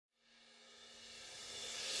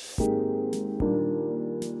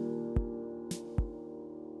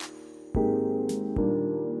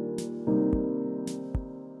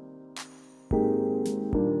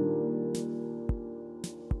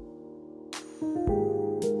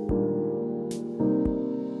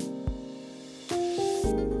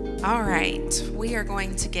All right, we are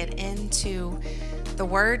going to get into the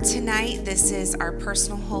word tonight. This is our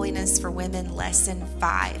personal holiness for women, lesson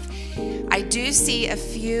 5. I do see a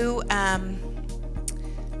few, can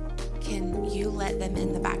you let them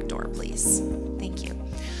in the back door, please? Thank you.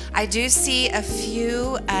 I do see a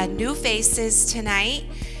few new faces tonight.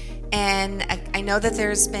 And I know that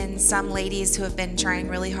there's been some ladies who have been trying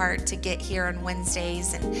really hard to get here on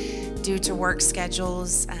Wednesdays, and due to work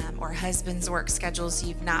schedules or husbands' work schedules,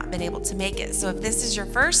 you've not been able to make it. So if this is your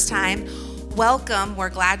first time, welcome. We're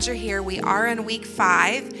glad you're here. We are in week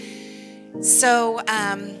 5. So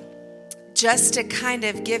just to kind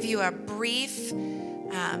of give you a brief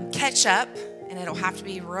catch up, and it'll have to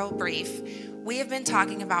be real brief, we have been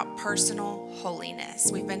talking about personal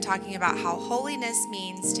holiness. We've been talking about how holiness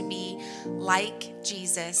means to be like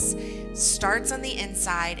Jesus, starts on the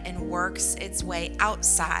inside and works its way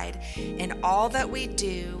outside in all that we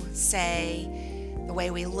do, say, the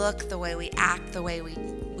way we look, the way we act, the way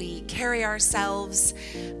we carry ourselves.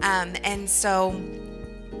 And so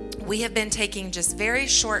we have been taking just very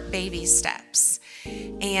short baby steps.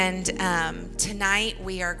 And tonight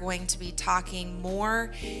we are going to be talking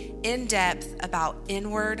more in depth about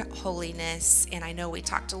inward holiness. And I know we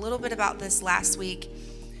talked a little bit about this last week,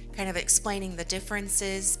 kind of explaining the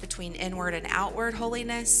differences between inward and outward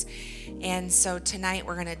holiness. And so tonight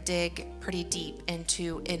we're going to dig pretty deep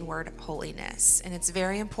into inward holiness. And it's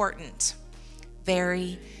very important,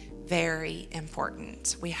 very, very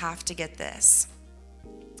important. We have to get this.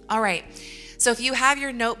 All right. So if you have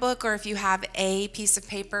your notebook or if you have a piece of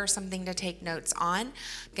paper, something to take notes on,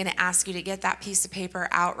 I'm going to ask you to get that piece of paper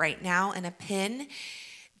out right now and a pen.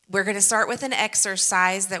 We're going to start with an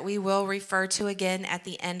exercise that we will refer to again at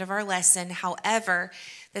the end of our lesson. However,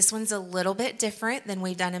 this one's a little bit different than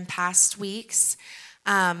we've done in past weeks.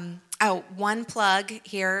 One plug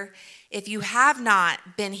here. If you have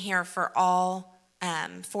not been here for all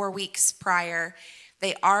 4 weeks prior,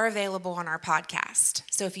 they are available on our podcast.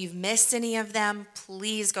 So if you've missed any of them,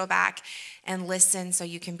 please go back and listen so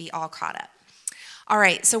you can be all caught up. All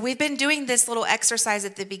right, so we've been doing this little exercise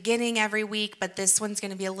at the beginning every week, but this one's going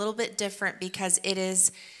to be a little bit different because it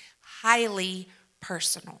is highly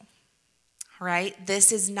personal. All right,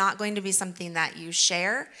 this is not going to be something that you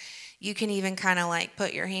share. You can even kind of like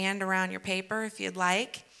put your hand around your paper if you'd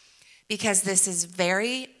like, because this is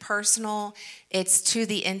very personal. It's to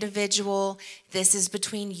the individual. This is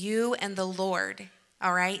between you and the Lord,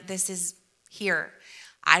 all right? This is here.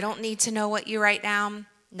 I don't need to know what you write down.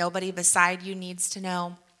 Nobody beside you needs to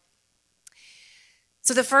know.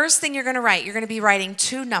 So the first thing you're going to write, you're going to be writing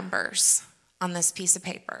 2 numbers on this piece of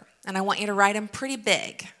paper, and I want you to write them pretty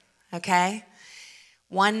big, okay?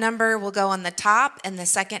 One number will go on the top, and the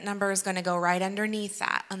second number is going to go right underneath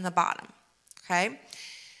that on the bottom, okay?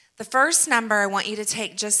 The first number, I want you to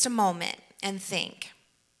take just a moment and think.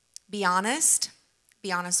 Be honest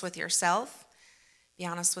with yourself. Be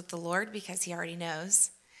honest with the Lord because He already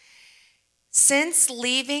knows. Since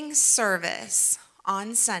leaving service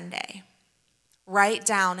on Sunday, write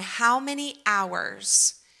down how many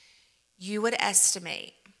hours you would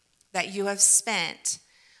estimate that you have spent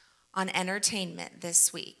on entertainment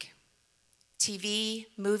this week. TV,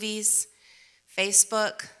 movies,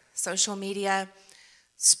 Facebook, social media,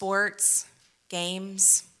 sports,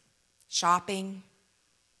 games, shopping,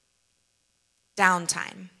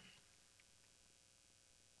 downtime.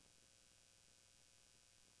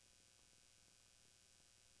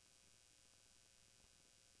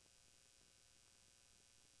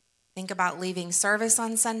 Think about leaving service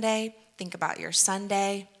on Sunday. Think about your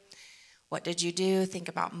Sunday. What did you do? Think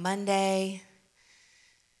about Monday.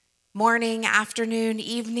 Morning, afternoon,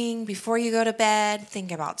 evening, before you go to bed. Think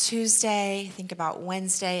about Tuesday. Think about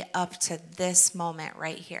Wednesday up to this moment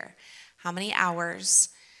right here. How many hours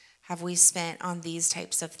have we spent on these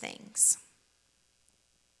types of things?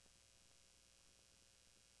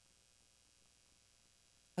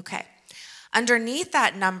 Okay. Underneath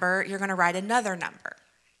that number, you're going to write another number.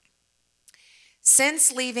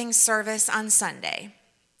 Since leaving service on Sunday,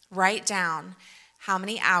 write down how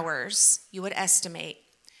many hours you would estimate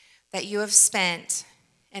that you have spent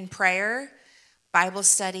in prayer, Bible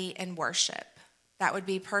study, and worship. That would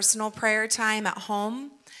be personal prayer time at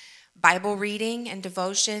home, Bible reading and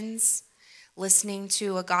devotions, listening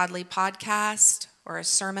to a godly podcast or a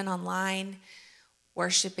sermon online,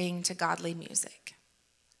 worshiping to godly music.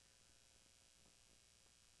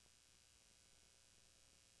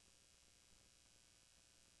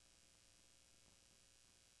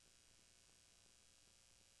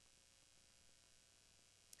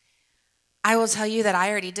 I will tell you that I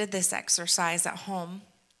already did this exercise at home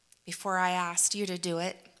before I asked you to do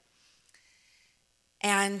it.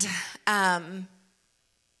 And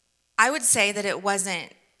I would say that it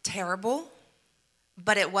wasn't terrible,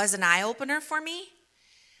 but it was an eye-opener for me.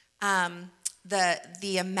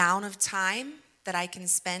 The amount of time that I can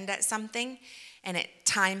spend at something, and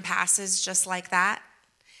time passes just like that.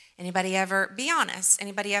 Anybody ever, be honest,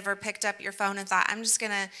 anybody ever picked up your phone and thought, I'm just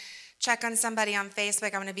going to check on somebody on Facebook,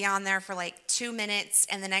 I'm going to be on there for like 2 minutes,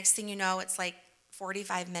 and the next thing you know, it's like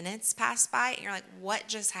 45 minutes pass by, and you're like, what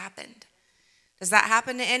just happened? Does that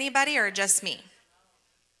happen to anybody or just me?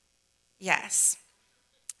 Yes.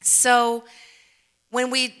 So when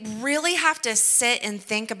we really have to sit and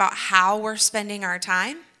think about how we're spending our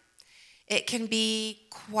time, it can be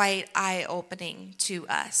quite eye-opening to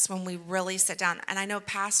us when we really sit down. And I know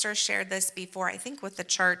Pastor shared this before, I think with the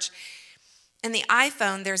church. In the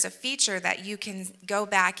iPhone, there's a feature that you can go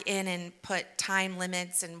back in and put time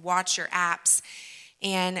limits and watch your apps.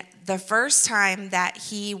 And the first time that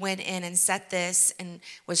he went in and set this and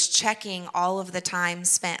was checking all of the time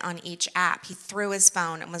spent on each app, he threw his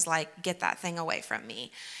phone and was like, get that thing away from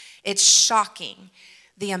me. It's shocking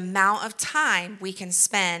the amount of time we can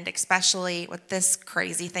spend, especially with this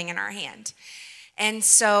crazy thing in our hand. And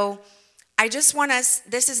so I just want us,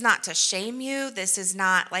 this is not to shame you. This is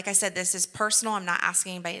not, like I said, this is personal. I'm not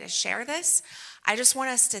asking anybody to share this. I just want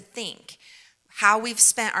us to think how we've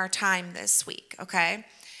spent our time this week, okay?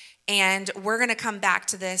 And we're going to come back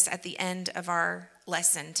to this at the end of our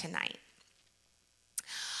lesson tonight.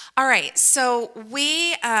 All right, so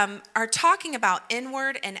we are talking about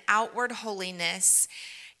inward and outward holiness,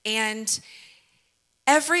 and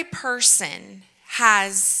every person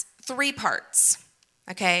has 3 parts,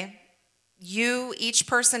 okay? You, each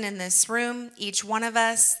person in this room, each one of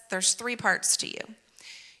us, there's 3 parts to you.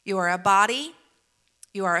 You are a body,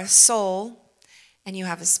 you are a soul, and you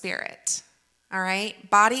have a spirit, all right?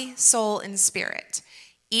 Body, soul, and spirit,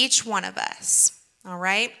 each one of us, all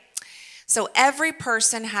right? So every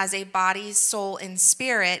person has a body, soul, and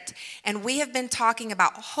spirit, and we have been talking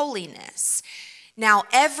about holiness. Now,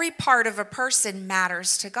 every part of a person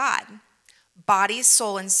matters to God. Body,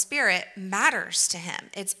 soul, and spirit matters to him.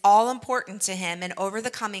 It's all important to him, and over the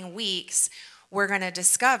coming weeks, we're going to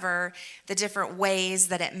discover the different ways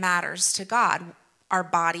that it matters to God. Our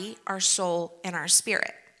body, our soul, and our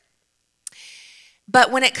spirit. But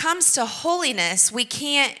when it comes to holiness, we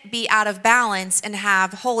can't be out of balance and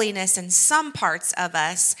have holiness in some parts of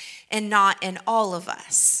us and not in all of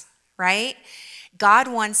us, right? God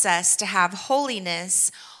wants us to have holiness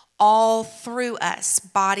all through us,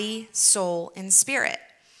 body, soul, and spirit.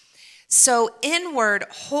 So inward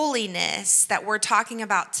holiness that we're talking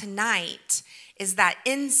about tonight is that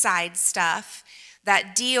inside stuff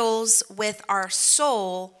that deals with our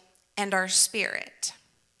soul and our spirit,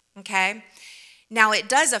 okay? Now, it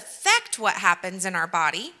does affect what happens in our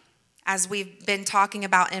body. As we've been talking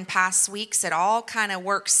about in past weeks, it all kind of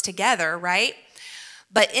works together, right?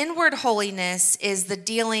 But inward holiness is the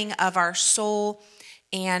dealing of our soul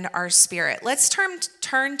and our spirit. Let's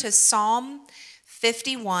turn to Psalm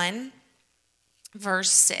 51,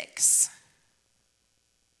 verse 6.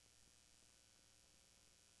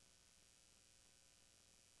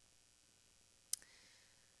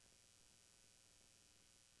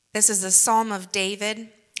 This is a psalm of David.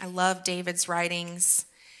 I love David's writings.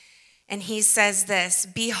 And he says this,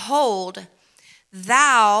 behold,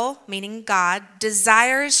 thou, meaning God,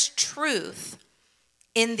 desires truth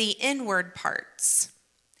in the inward parts,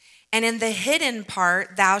 and in the hidden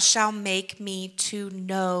part thou shalt make me to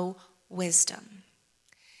know wisdom.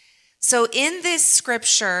 So in this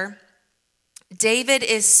scripture, David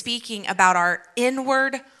is speaking about our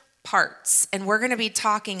inward parts, and we're going to be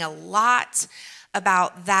talking a lot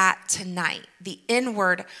about that tonight, the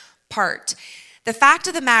inward part. The fact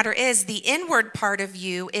of the matter is the inward part of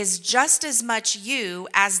you is just as much you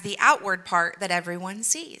as the outward part that everyone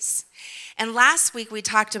sees. And last week we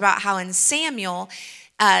talked about how in Samuel,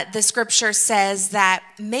 the scripture says that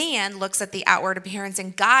man looks at the outward appearance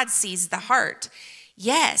and God sees the heart.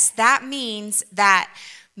 Yes, that means that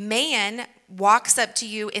man walks up to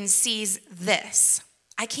you and sees this.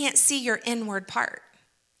 I can't see your inward part.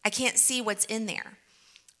 I can't see what's in there.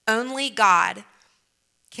 Only God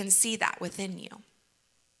can see that within you.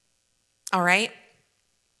 All right?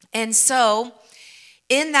 And so,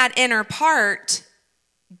 in that inner part,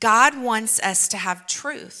 God wants us to have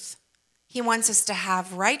truth. He wants us to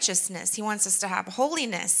have righteousness. He wants us to have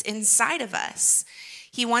holiness inside of us.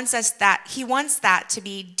 He wants that to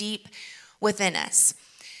be deep within us.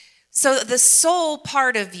 So the soul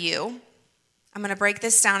part of you, I'm going to break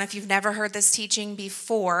this down. If you've never heard this teaching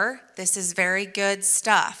before, this is very good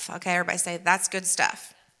stuff. Okay, everybody say, that's good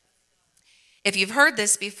stuff. If you've heard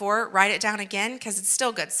this before, write it down again because it's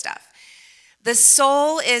still good stuff. The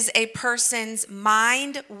soul is a person's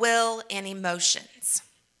mind, will, and emotions.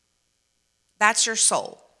 That's your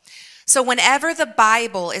soul. So whenever the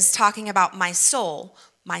Bible is talking about my soul,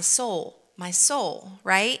 my soul, my soul,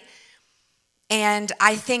 right? And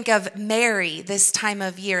I think of Mary this time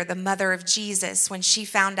of year, the mother of Jesus, when she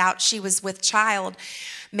found out she was with child.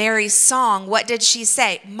 Mary's song, what did she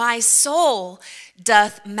say? My soul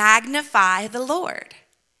doth magnify the Lord.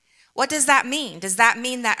 What does that mean? Does that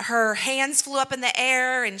mean that her hands flew up in the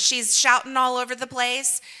air and she's shouting all over the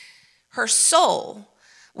place? Her soul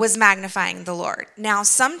was magnifying the Lord. Now,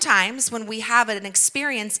 sometimes when we have an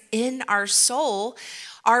experience in our soul,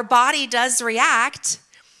 our body does react,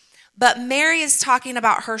 but Mary is talking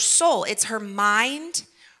about her soul. It's her mind,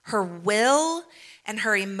 her will, and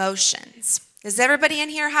her emotions. Does everybody in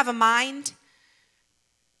here have a mind?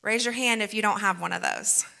 Raise your hand if you don't have one of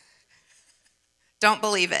those. Don't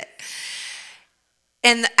believe it.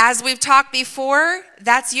 And as we've talked before,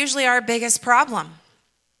 that's usually our biggest problem.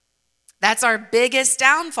 That's our biggest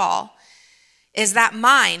downfall, is that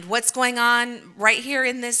mind. What's going on right here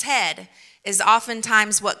in this head is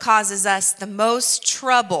oftentimes what causes us the most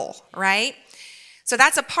trouble, right? So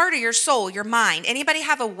that's a part of your soul, your mind. Anybody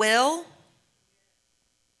have a will?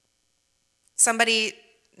 Somebody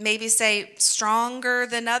maybe say stronger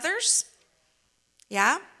than others?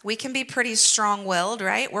 Yeah, we can be pretty strong-willed,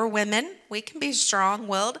 right? We're women. We can be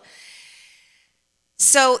strong-willed.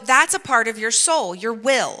 So that's a part of your soul, your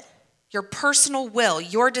will, your personal will,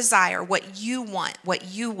 your desire, what you want,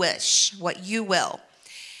 what you wish, what you will.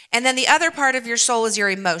 And then the other part of your soul is your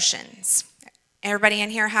emotions. Everybody in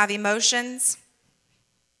here have emotions?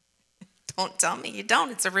 Don't tell me you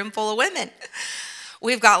don't. It's a room full of women.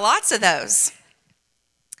 We've got lots of those.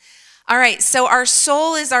 All right, so our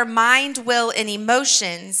soul is our mind, will, and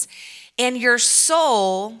emotions, and your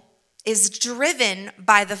soul is driven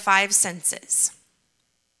by the five senses,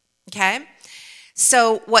 okay?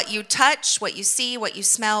 So what you touch, what you see, what you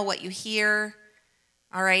smell, what you hear,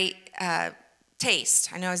 all right,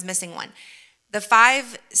 taste. I know I was missing one. The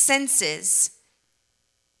five senses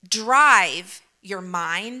drive your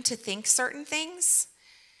mind to think certain things,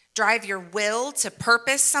 drive your will to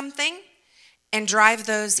purpose something, and drive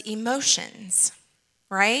those emotions,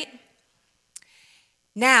 right?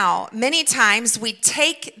 Now, many times we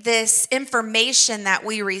take this information that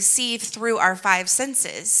we receive through our five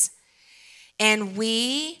senses and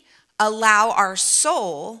we allow our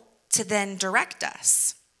soul to then direct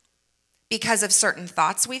us because of certain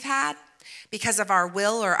thoughts we've had, because of our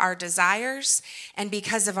will or our desires, and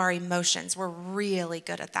because of our emotions. We're really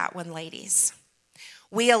good at that one, ladies.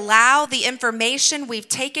 We allow the information we've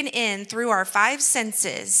taken in through our five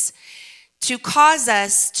senses to cause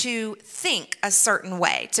us to think a certain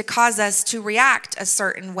way, to cause us to react a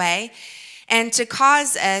certain way, and to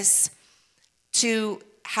cause us to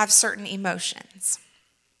have certain emotions,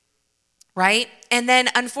 right? And then,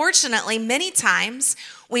 unfortunately, many times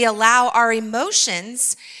we allow our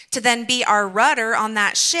emotions to then be our rudder on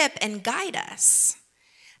that ship and guide us.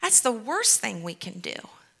 That's the worst thing we can do.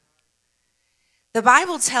 The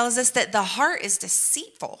Bible tells us that the heart is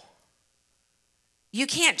deceitful. You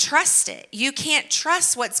can't trust it. You can't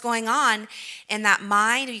trust what's going on in that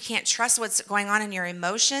mind. You can't trust what's going on in your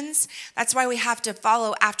emotions. That's why we have to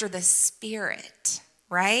follow after the Spirit,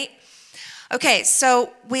 right? Okay,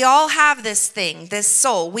 so we all have this thing, this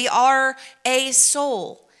soul. We are a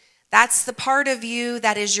soul. That's the part of you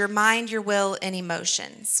that is your mind, your will, and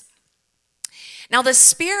emotions. Now, the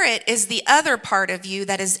Spirit is the other part of you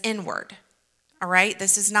that is inward. All right,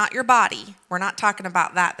 this is not your body. We're not talking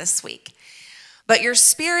about that this week. But your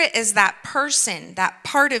spirit is that person, that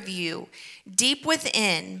part of you deep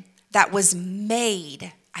within that was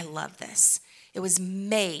made, I love this, it was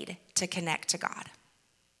made to connect to God.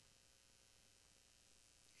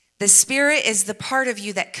 The Spirit is the part of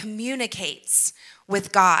you that communicates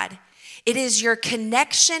with God. It is your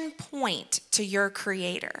connection point to your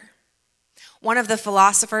Creator. One of the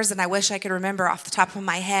philosophers, and I wish I could remember off the top of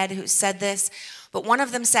my head who said this, but one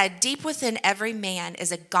of them said, deep within every man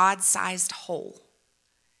is a God-sized hole.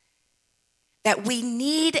 That we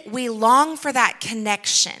long for that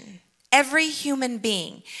connection. Every human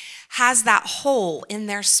being has that hole in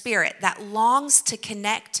their spirit that longs to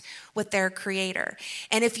connect with their Creator.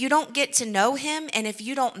 And if you don't get to know Him, and if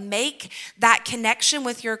you don't make that connection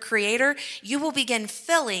with your Creator, you will begin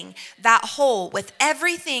filling that hole with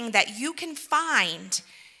everything that you can find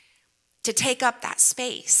to take up that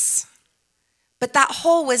space. But that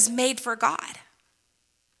hole was made for God.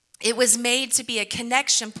 It was made to be a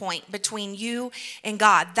connection point between you and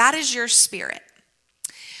God. That is your spirit.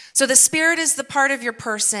 So the spirit is the part of your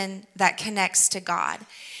person that connects to God.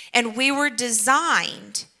 And we were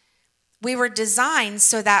designed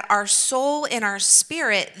so that our soul and our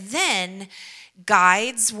spirit then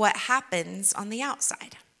guides what happens on the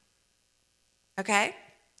outside. Okay?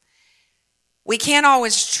 We can't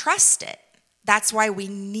always trust it. That's why we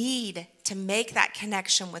need to make that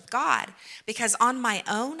connection with God, because on my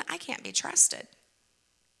own, I can't be trusted.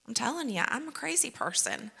 I'm telling you, I'm a crazy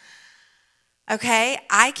person. Okay?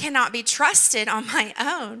 I cannot be trusted on my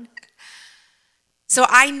own. So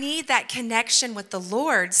I need that connection with the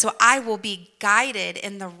Lord so I will be guided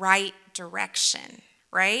in the right direction,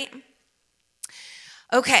 right?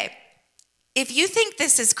 Okay. If you think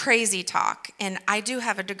this is crazy talk, and I do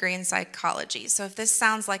have a degree in psychology, so if this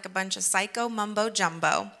sounds like a bunch of psycho mumbo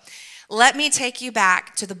jumbo, let me take you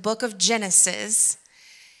back to the book of Genesis,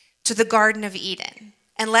 to the Garden of Eden,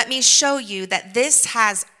 and let me show you that this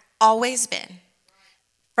has always been,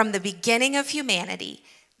 from the beginning of humanity,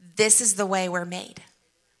 this is the way we're made.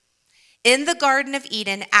 In the Garden of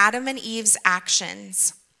Eden, Adam and Eve's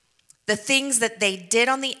actions, the things that they did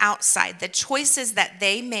on the outside, the choices that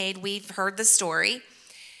they made, we've heard the story,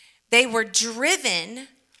 they were driven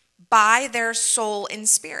by their soul and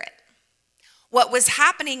spirit. What was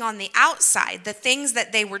happening on the outside, the things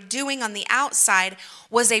that they were doing on the outside,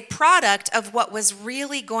 was a product of what was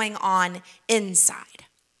really going on inside.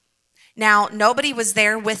 Now, nobody was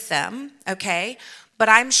there with them, okay? But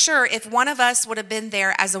I'm sure if one of us would have been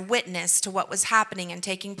there as a witness to what was happening and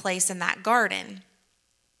taking place in that garden,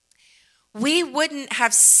 we wouldn't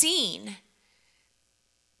have seen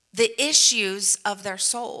the issues of their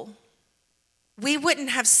soul. We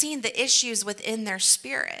wouldn't have seen the issues within their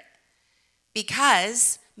spirit,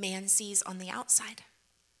 because man sees on the outside.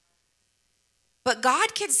 But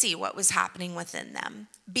God could see what was happening within them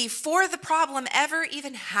before the problem ever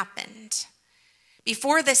even happened,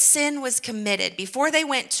 before the sin was committed, before they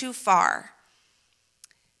went too far.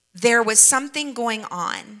 There was something going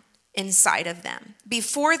on inside of them.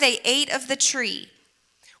 Before they ate of the tree,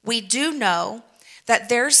 we do know that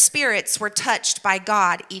their spirits were touched by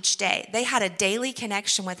God each day. They had a daily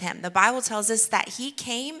connection with him. The Bible tells us that he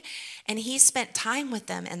came and he spent time with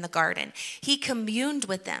them in the garden. He communed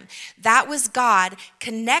with them. That was God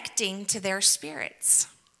connecting to their spirits.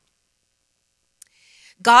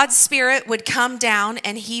 God's spirit would come down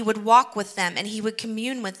and he would walk with them and he would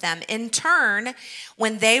commune with them. In turn,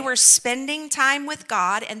 when they were spending time with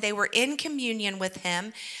God and they were in communion with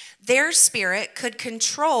him, their spirit could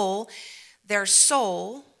control their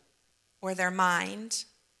soul or their mind,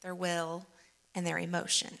 their will, and their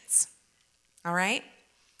emotions. All right?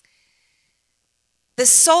 The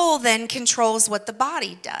soul then controls what the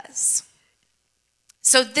body does.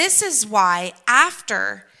 So this is why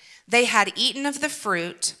after they had eaten of the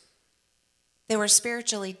fruit, they were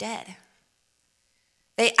spiritually dead.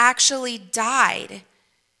 They actually died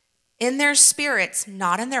in their spirits,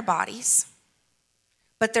 not in their bodies,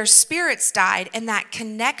 but their spirits died, and that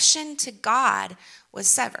connection to God was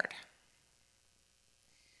severed.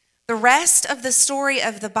 The rest of the story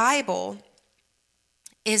of the Bible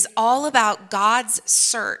is all about God's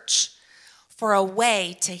search for a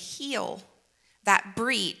way to heal that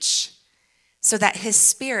breach so that his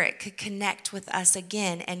spirit could connect with us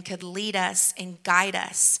again and could lead us and guide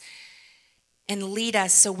us and lead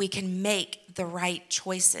us so we can make the right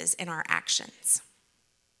choices in our actions.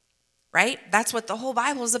 Right? That's what the whole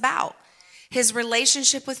Bible is about. His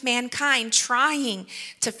relationship with mankind, trying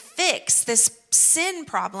to fix this sin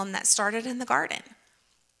problem that started in the garden.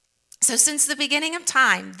 So since the beginning of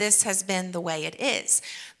time, this has been the way it is.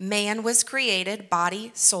 Man was created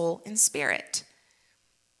body, soul, and spirit.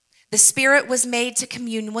 The spirit was made to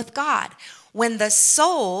commune with God. When the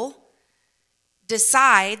soul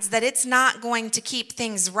decides that it's not going to keep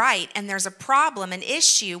things right and there's a problem, an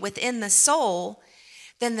issue within the soul,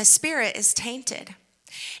 then the spirit is tainted.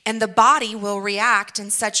 And the body will react in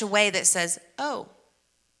such a way that says, oh,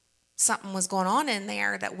 something was going on in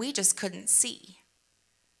there that we just couldn't see.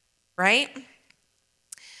 Right?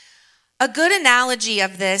 A good analogy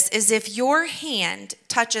of this is if your hand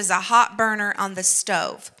touches a hot burner on the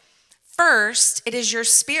stove. First, it is your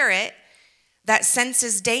spirit that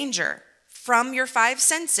senses danger from your five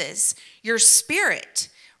senses. Your spirit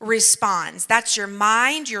responds. That's your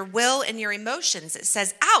mind, your will, and your emotions. It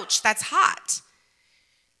says, ouch, that's hot.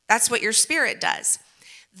 That's what your spirit does.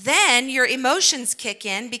 Then your emotions kick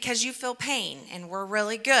in because you feel pain, and we're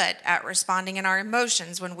really good at responding in our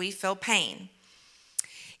emotions when we feel pain.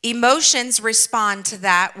 Emotions respond to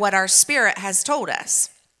that, what our spirit has told us.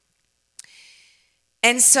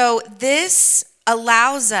 And so this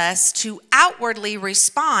allows us to outwardly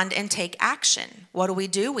respond and take action. What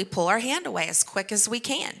do? We pull our hand away as quick as we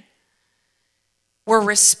can. We're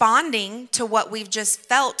responding to what we've just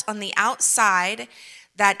felt on the outside,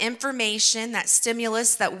 that information, that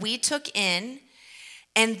stimulus that we took in,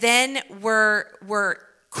 and then we're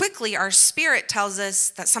quickly, our spirit tells us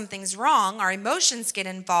that something's wrong, our emotions get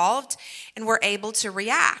involved, and we're able to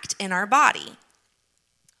react in our body.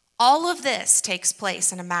 All of this takes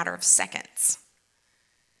place in a matter of seconds.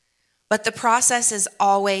 But the process is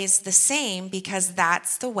always the same because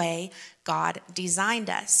that's the way God designed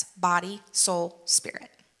us, body, soul,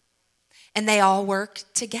 spirit. And they all work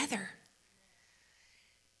together.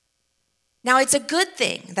 Now, it's a good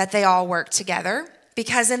thing that they all work together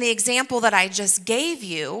because in the example that I just gave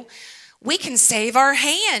you, we can save our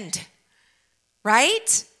hand,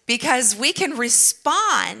 right? Because we can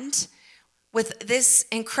respond with this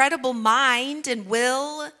incredible mind and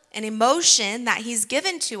will and emotion that he's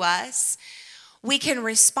given to us. We can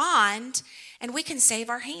respond and we can save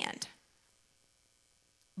our hand.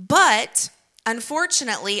 But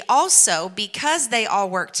unfortunately, also because they all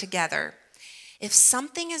work together, if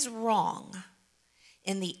something is wrong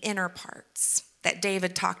in the inner parts that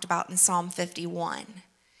David talked about in Psalm 51,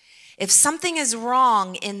 if something is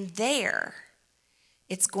wrong in there,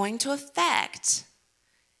 it's going to affect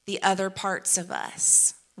the other parts of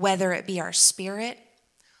us, whether it be our spirit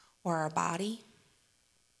or our body.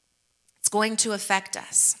 It's going to affect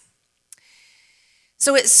us.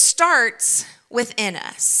 So it starts within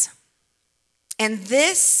us. And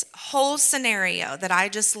this whole scenario that I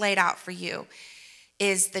just laid out for you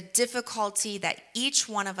is the difficulty that each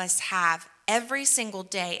one of us have every single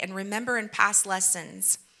day. And remember, in past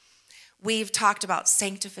lessons, we've talked about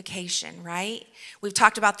sanctification, right? We've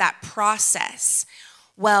talked about that process.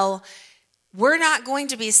 Well, we're not going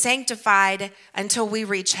to be sanctified until we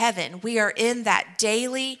reach heaven. We are in that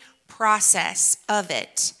daily process of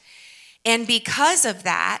it. And because of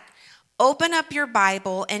that, open up your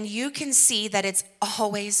Bible and you can see that it's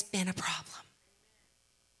always been a problem.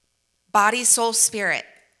 Body, soul, spirit.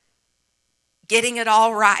 Getting it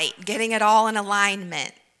all right. Getting it all in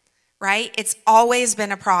alignment. Right? It's always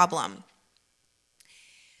been a problem.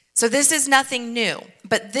 So this is nothing new.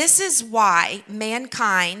 But this is why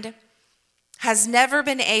mankind has never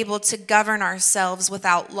been able to govern ourselves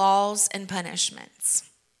without laws and punishments.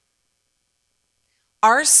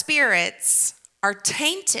 Our spirits are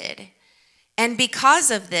tainted, and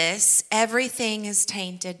because of this, everything is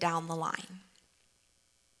tainted down the line.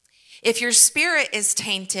 If your spirit is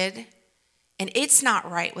tainted and it's not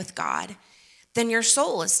right with God, then your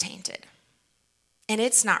soul is tainted and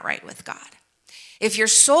it's not right with God. If your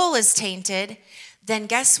soul is tainted, then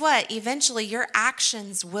guess what? Eventually your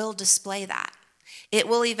actions will display that. It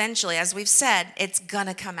will eventually, as we've said, it's going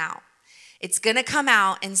to come out. It's going to come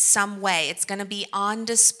out in some way. It's going to be on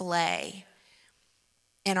display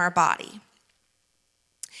in our body.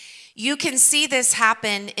 You can see this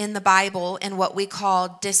happen in the Bible in what we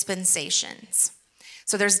call dispensations.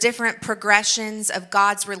 So there's different progressions of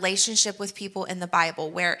God's relationship with people in the Bible,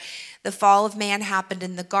 where the fall of man happened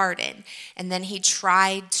in the garden, and then he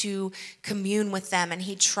tried to commune with them, and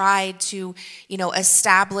he tried to,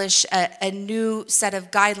 establish a new set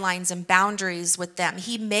of guidelines and boundaries with them.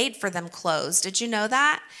 He made for them clothes. Did you know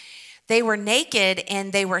that? They were naked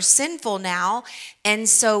and they were sinful now. And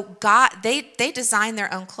so God, they designed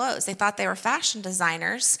their own clothes. They thought they were fashion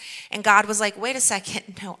designers. And God was like, wait a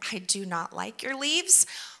second. No, I do not like your leaves.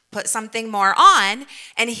 Put something more on.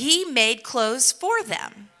 And he made clothes for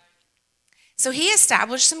them. So he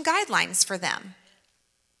established some guidelines for them.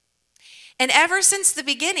 And ever since the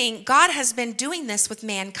beginning, God has been doing this with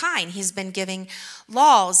mankind. He's been giving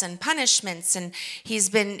laws and punishments, and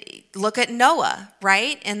look at Noah,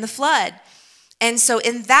 right, in the flood. And so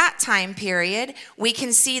in that time period, we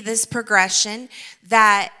can see this progression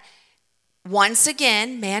that once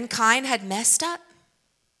again, mankind had messed up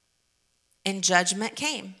and judgment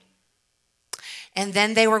came. And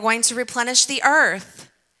then they were going to replenish the earth.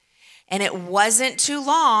 And it wasn't too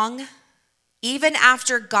long, even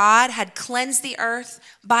after God had cleansed the earth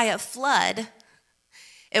by a flood,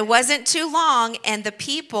 it wasn't too long, and the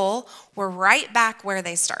people were right back where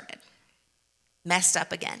they started, messed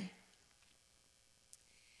up again.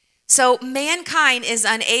 So mankind is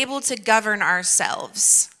unable to govern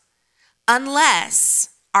ourselves unless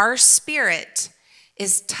our spirit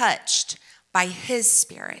is touched by his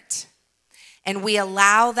spirit, and we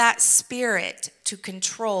allow that spirit to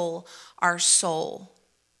control our soul,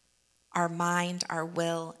 our mind, our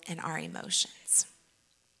will, and our emotions.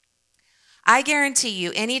 I guarantee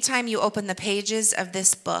you, anytime you open the pages of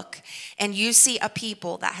this book and you see a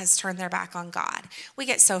people that has turned their back on God, we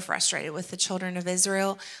get so frustrated with the children of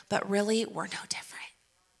Israel, but really, we're no different.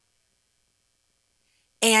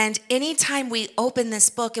 And anytime we open this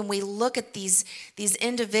book and we look at these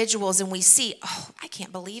individuals and we see, oh, I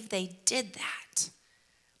can't believe they did that.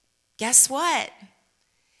 Guess what?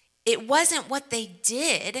 It wasn't what they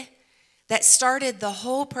did that started the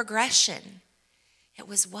whole progression. It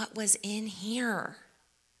was what was in here.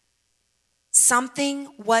 Something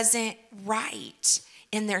wasn't right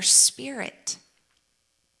in their spirit,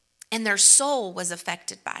 and their soul was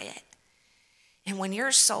affected by it. And when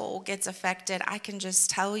your soul gets affected, I can just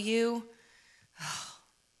tell you, oh,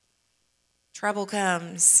 trouble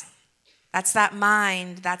comes. That's that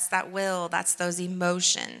mind, that's that will, that's those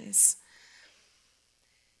emotions.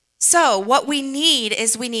 So what we need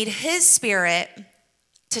is we need his spirit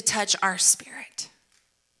to touch our spirit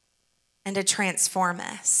and to transform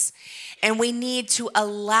us. And we need to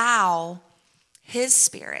allow his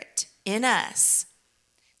spirit in us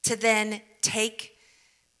to then take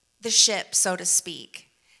the ship, so to speak,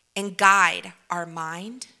 and guide our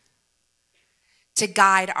mind, to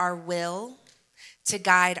guide our will, to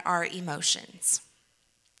guide our emotions.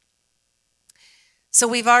 So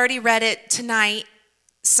we've already read it tonight,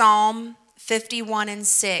 Psalm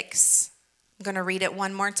 51:6. I'm going to read it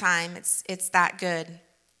one more time. It's that good.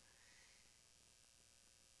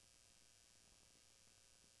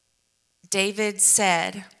 David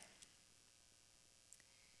said,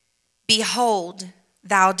 "Behold,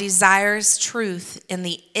 thou desirest truth in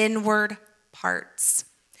the inward parts,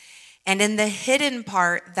 and in the hidden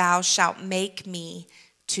part thou shalt make me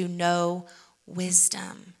to know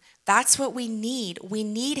wisdom." That's what we need. We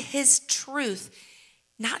need his truth,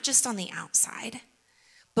 not just on the outside,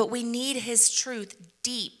 but we need his truth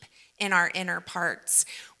deep in our inner parts.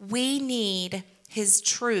 We need his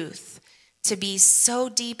truth to be so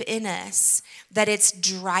deep in us that it's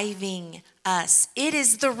driving us. It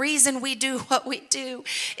is the reason we do what we do.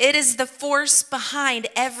 It is the force behind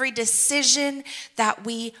every decision that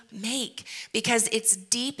we make, because it's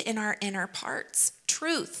deep in our inner parts,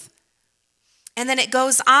 truth. And then it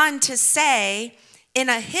goes on to say, in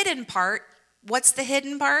a hidden part, what's the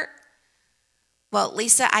hidden part? Well,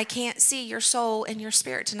 Lisa, I can't see your soul and your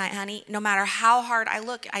spirit tonight, honey. No matter how hard I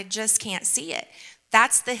look, I just can't see it.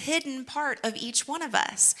 That's the hidden part of each one of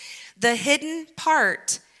us. The hidden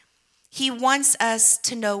part, he wants us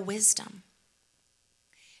to know wisdom.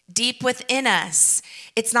 Deep within us.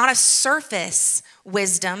 It's not a surface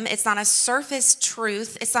wisdom. It's not a surface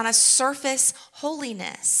truth. It's not a surface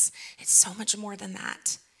holiness. It's so much more than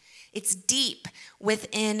that. It's deep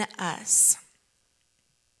within us.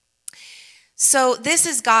 So this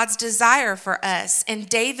is God's desire for us, and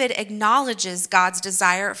David acknowledges God's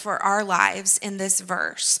desire for our lives in this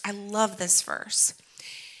verse. I love this verse.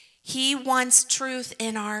 He wants truth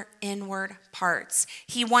in our inward parts.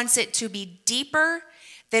 He wants it to be deeper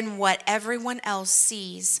than what everyone else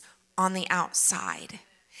sees on the outside.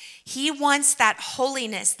 He wants that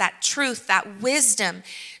holiness, that truth, that wisdom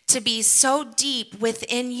to be so deep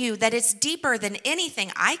within you that it's deeper than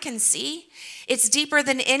anything I can see. It's deeper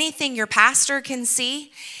than anything your pastor can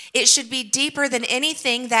see. It should be deeper than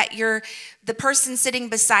anything that the person sitting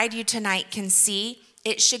beside you tonight can see.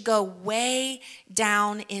 It should go way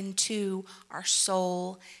down into our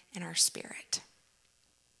soul and our spirit.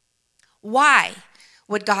 Why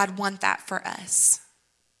would God want that for us?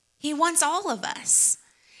 He wants all of us.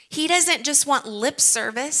 He doesn't just want lip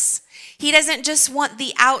service. He doesn't just want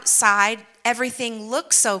the outside, everything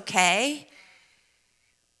looks okay.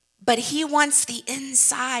 But he wants the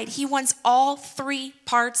inside. He wants all three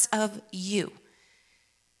parts of you.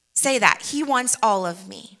 Say that. He wants all of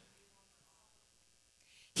me.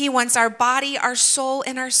 He wants our body, our soul,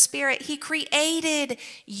 and our spirit. He created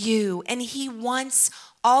you, and he wants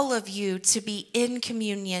all of you to be in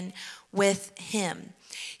communion with him.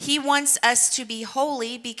 He wants us to be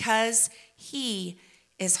holy because he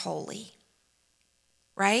is holy,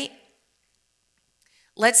 right?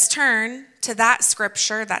 Let's turn to that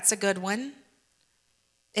scripture. That's a good one.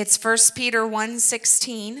 It's 1 Peter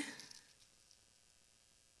 1:16.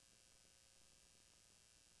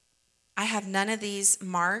 I have none of these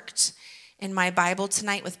marked in my Bible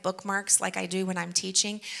tonight with bookmarks like I do when I'm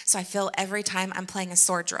teaching. So I feel every time I'm playing a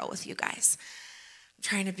sword drill with you guys. I'm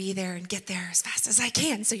trying to be there and get there as fast as I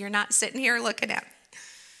can so you're not sitting here looking at me.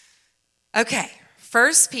 Okay,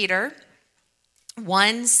 1 Peter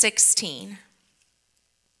 1:16.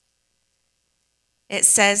 It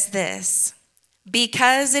says this,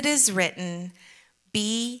 because it is written,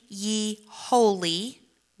 be ye holy.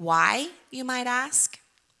 Why, you might ask?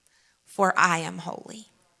 for I am holy.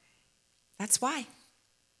 That's why.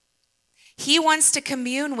 He wants to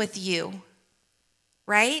commune with you,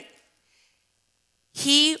 right?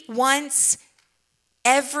 He wants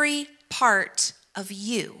every part of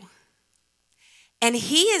you. And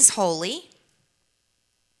he is holy,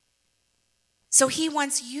 so he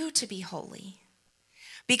wants you to be holy.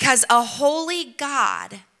 Because a holy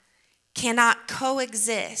God cannot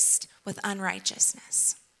coexist with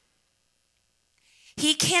unrighteousness.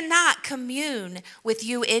 He cannot commune with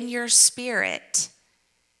you in your spirit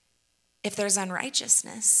if there's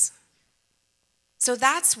unrighteousness. So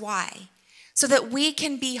that's why. So that we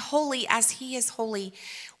can be holy as he is holy.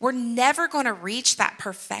 We're never going to reach that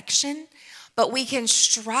perfection, but we can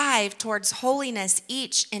strive towards holiness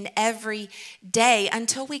each and every day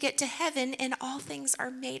until we get to heaven and all things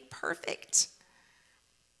are made perfect.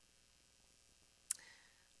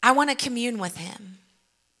 I want to commune with him.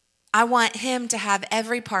 I want him to have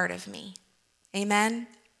every part of me. Amen.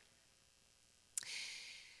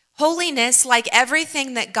 Holiness, like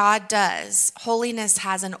everything that God does, holiness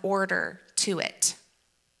has an order to it,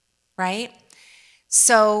 right?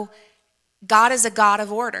 So God is a God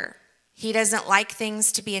of order. He doesn't like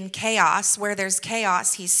things to be in chaos. Where there's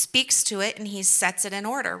chaos, he speaks to it and he sets it in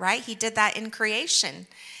order, right? He did that in creation.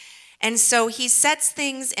 And so he sets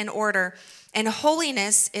things in order. And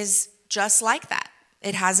holiness is just like that.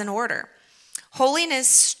 It has an order. Holiness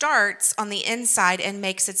starts on the inside and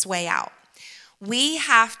makes its way out. We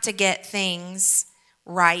have to get things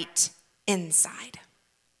right inside.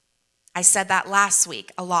 I said that last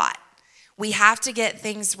week a lot. We have to get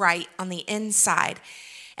things right on the inside.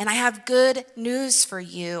 And I have good news for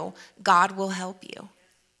you. God will help you.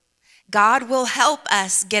 God will help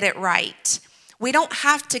us get it right. We don't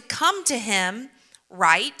have to come to him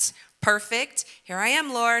right, perfect. Here I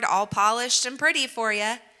am, Lord, all polished and pretty for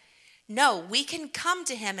you. No, we can come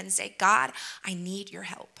to him and say, God, I need your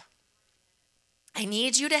help. I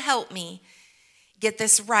need you to help me get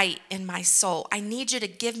this right in my soul. I need you to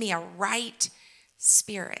give me a right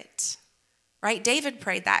spirit. Right? David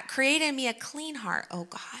prayed that. Create in me a clean heart, oh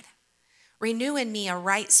God. Renew in me a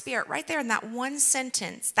right spirit. Right there in that one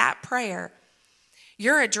sentence, that prayer,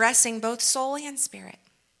 you're addressing both soul and spirit.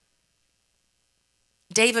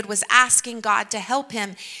 David was asking God to help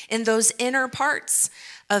him in those inner parts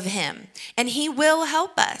of him, and he will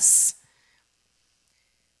help us.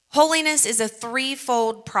 Holiness is a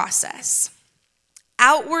threefold process.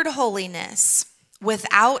 Outward holiness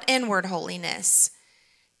without inward holiness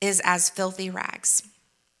is as filthy rags.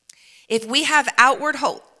 If we have outward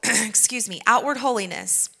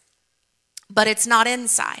holiness, but it's not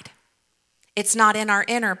inside, it's not in our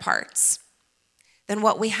inner parts, then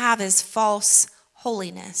what we have is false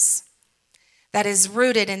holiness that is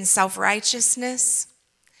rooted in self-righteousness,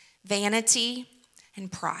 vanity,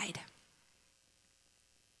 and pride.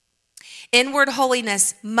 Inward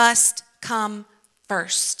holiness must come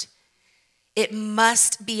first. It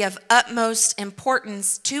must be of utmost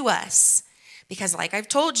importance to us because, like I've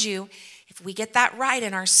told you, if we get that right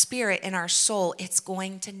in our spirit, in our soul, it's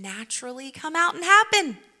going to naturally come out and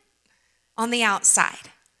happen on the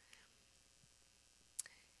outside.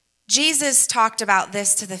 Jesus talked about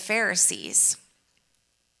this to the Pharisees.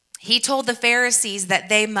 He told the Pharisees that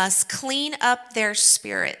they must clean up their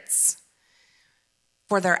spirits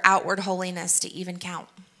for their outward holiness to even count.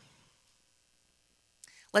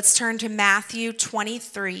 Let's turn to Matthew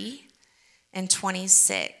 23 and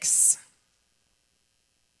 26.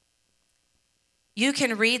 You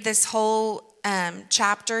can read this whole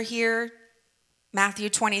chapter here, Matthew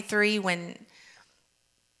 23, when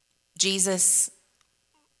Jesus,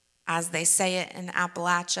 as they say it in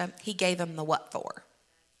Appalachia, he gave them the what for.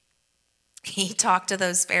 He talked to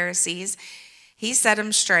those Pharisees. He set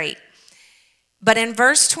them straight. But in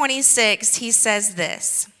verse 26, he says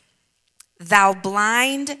this, "Thou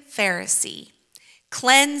blind Pharisee,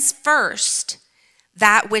 cleanse first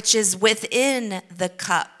that which is within the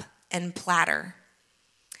cup and platter,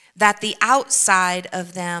 that the outside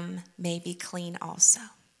of them may be clean also."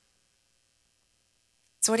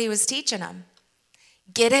 That's what he was teaching them.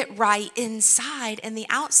 Get it right inside and the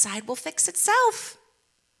outside will fix itself.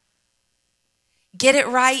 Get it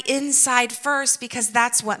right inside first because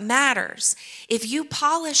that's what matters. If you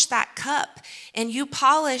polish that cup and you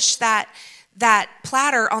polish that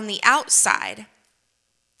platter on the outside,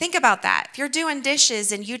 think about that. If you're doing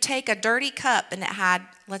dishes and you take a dirty cup and it had,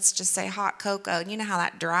 let's just say, hot cocoa, and you know how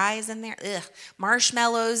that dries in there? Ugh,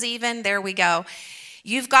 marshmallows even, there we go.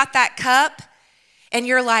 You've got that cup and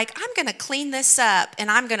you're like, I'm going to clean this up and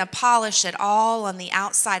I'm going to polish it all on the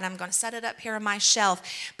outside. I'm going to set it up here on my shelf.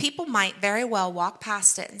 People might very well walk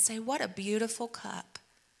past it and say, what a beautiful cup.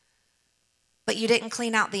 but you didn't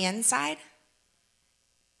clean out the inside?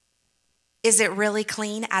 Is it really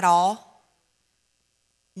clean at all?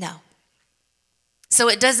 No. So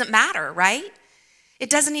it doesn't matter, right? It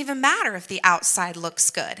doesn't even matter if the outside looks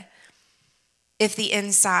good, if the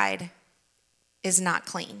inside is not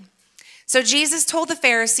clean. So Jesus told the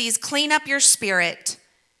Pharisees, clean up your spirit,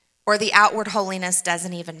 or the outward holiness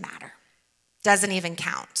doesn't even matter, doesn't even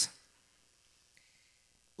count.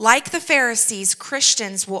 Like the Pharisees,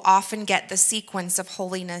 Christians will often get the sequence of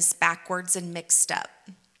holiness backwards and mixed up.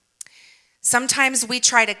 Sometimes we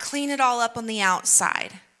try to clean it all up on the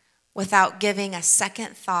outside without giving a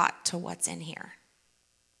second thought to what's in here.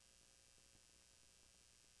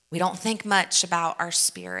 We don't think much about our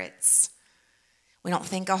spirits. We don't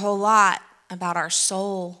think a whole lot about our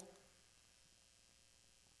soul.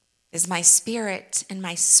 Is my spirit and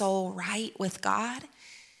my soul right with God?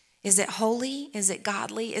 Is it holy? Is it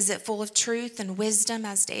godly? Is it full of truth and wisdom,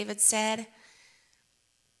 as David said?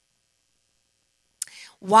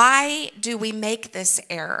 Why do we make this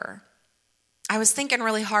error? I was thinking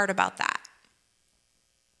really hard about that.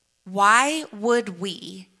 Why would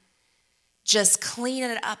we just clean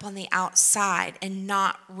it up on the outside and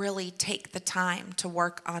not really take the time to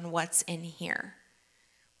work on what's in here?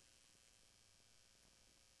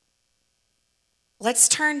 Let's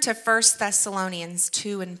turn to 1 Thessalonians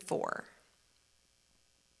 2 and 4.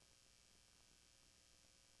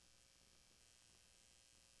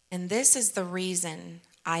 And this is the reason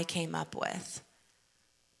I came up with.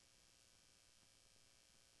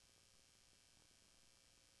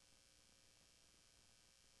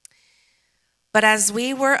 But as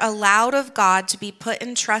we were allowed of God to be put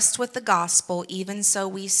in trust with the gospel, even so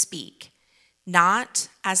we speak, not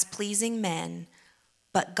as pleasing men,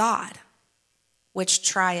 but God, which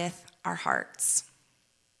trieth our hearts.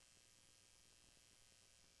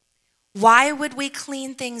 Why would we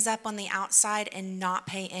clean things up on the outside and not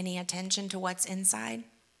pay any attention to what's inside?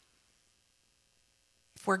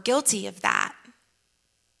 If we're guilty of that,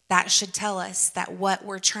 that should tell us that what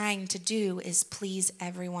we're trying to do is please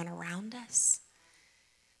everyone around us,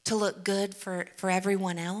 to look good for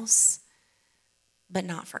everyone else, but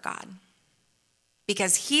not for God.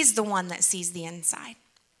 Because he's the one that sees the inside.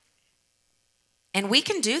 And we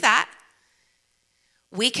can do that.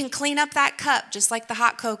 We can clean up that cup just like the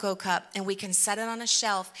hot cocoa cup, and we can set it on a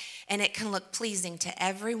shelf, and it can look pleasing to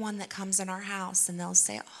everyone that comes in our house, and they'll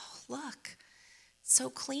say, oh, look, it's so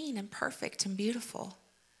clean and perfect and beautiful.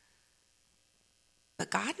 But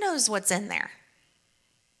God knows what's in there.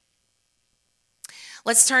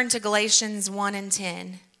 Let's turn to Galatians 1 and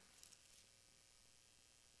 10.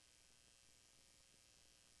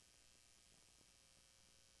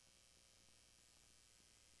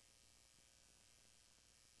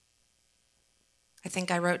 I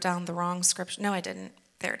think I wrote down the wrong scripture. No, I didn't.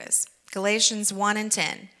 There it is. Galatians 1 and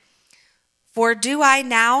 10. For do I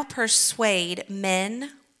now persuade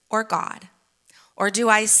men or God? Or do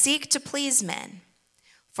I seek to please men?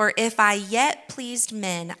 For if I yet pleased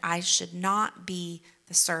men, I should not be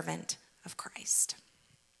the servant of Christ.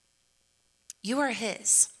 You are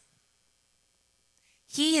his.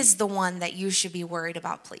 He is the one that you should be worried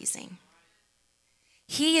about pleasing.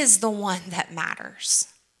 He is the one that matters.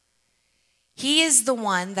 He is the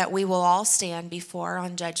one that we will all stand before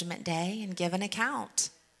on Judgment Day and give an account.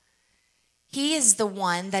 He is the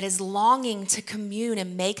one that is longing to commune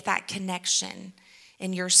and make that connection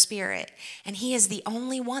in your spirit. And he is the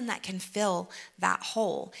only one that can fill that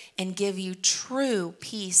hole and give you true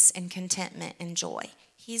peace and contentment and joy.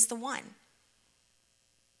 He's the one.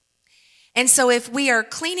 And so if we are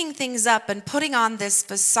cleaning things up and putting on this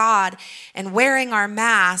facade and wearing our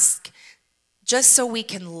mask just so we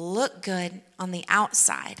can look good on the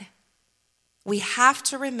outside, we have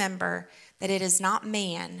to remember that it is not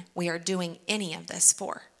man we are doing any of this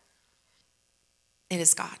for. It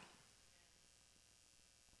is God.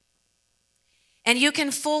 And you can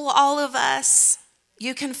fool all of us.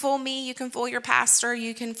 You can fool me. You can fool your pastor.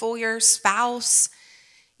 You can fool your spouse.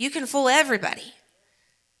 You can fool everybody.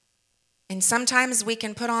 And sometimes we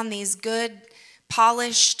can put on these good,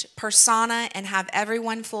 polished persona and have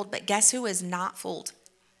everyone fooled. But guess who is not fooled?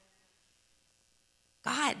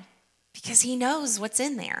 God, because he knows what's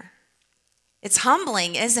in there. It's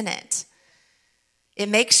humbling, isn't it? It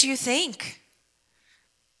makes you think.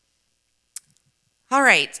 All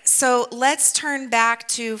right, so let's turn back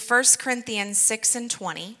to 1 Corinthians 6 and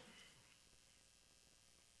 20.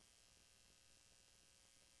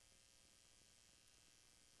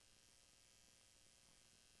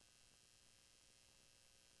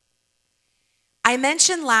 I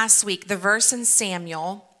mentioned last week the verse in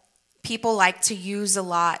Samuel people like to use a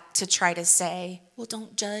lot to try to say, well,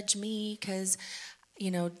 don't judge me because,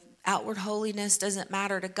 outward holiness doesn't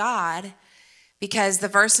matter to God. Because the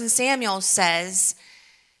verse in Samuel says,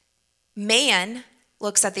 man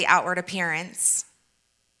looks at the outward appearance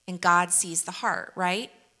and God sees the heart,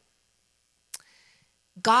 right?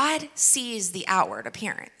 God sees the outward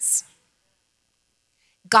appearance.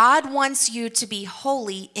 God wants you to be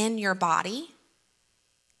holy in your body,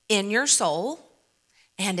 in your soul,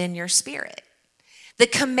 and in your spirit. The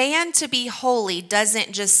command to be holy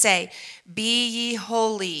doesn't just say, be ye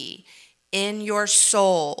holy in your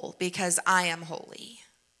soul because I am holy,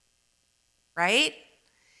 right?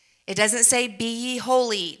 It doesn't say, be ye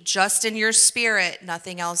holy just in your spirit,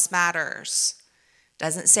 nothing else matters. It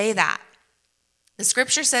doesn't say that. The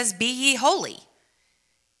scripture says, be ye holy.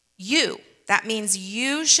 You, that means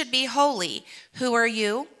you should be holy. Who are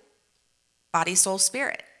you? Body, soul,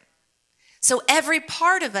 spirit. So every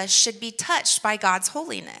part of us should be touched by God's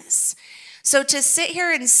holiness. So to sit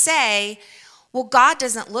here and say, well, God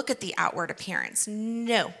doesn't look at the outward appearance.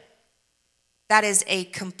 No. That is a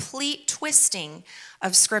complete twisting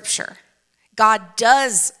of Scripture. God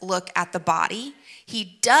does look at the body.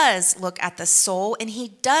 He does look at the soul, and he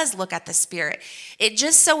does look at the spirit. It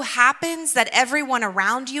just so happens that everyone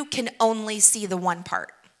around you can only see the one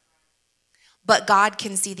part. But God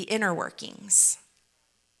can see the inner workings.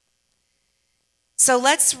 So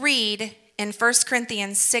let's read in 1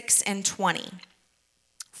 Corinthians 6:20.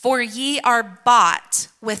 For ye are bought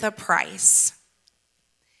with a price.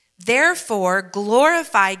 Therefore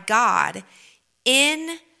glorify God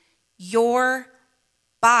in your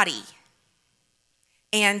body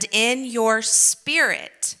and in your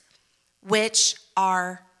spirit, which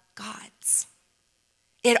are God's.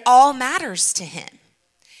 It all matters to him.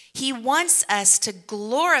 He wants us to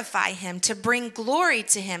glorify him, to bring glory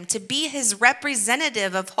to him, to be his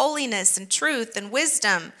representative of holiness and truth and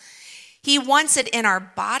wisdom. He wants it in our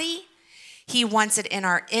body. He wants it in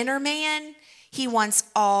our inner man. He wants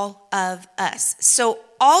all of us. So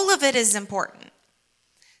all of it is important.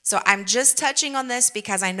 So I'm just touching on this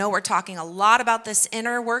because I know we're talking a lot about this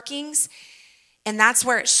inner workings, and that's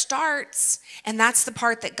where it starts, and that's the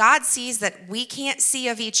part that God sees that we can't see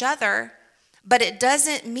of each other. But it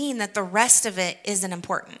doesn't mean that the rest of it isn't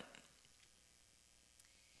important.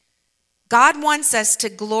 God wants us to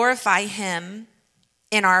glorify him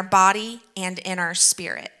in our body and in our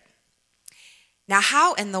spirit. Now,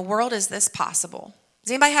 how in the world is this possible?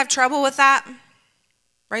 Does anybody have trouble with that?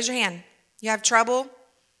 Raise your hand. You have trouble?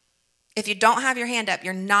 If you don't have your hand up,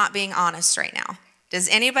 you're not being honest right now. Does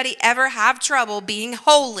anybody ever have trouble being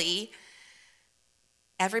holy?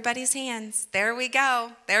 Everybody's hands. There we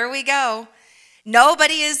go. There we go.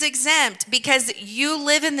 Nobody is exempt because you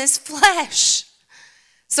live in this flesh.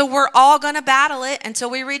 So we're all going to battle it until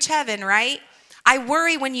we reach heaven, right? I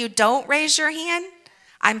worry when you don't raise your hand.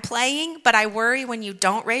 I'm playing, but I worry when you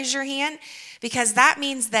don't raise your hand because that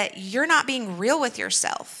means that you're not being real with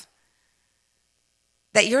yourself.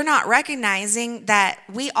 That you're not recognizing that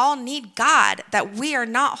we all need God, that we are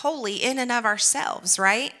not holy in and of ourselves,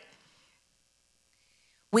 right?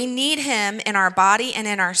 We need him in our body and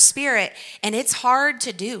in our spirit, and it's hard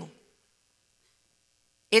to do.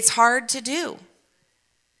 It's hard to do.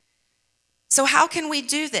 So how can we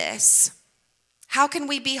do this? How can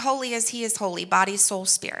we be holy as he is holy? Body, soul,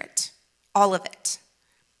 spirit, all of it.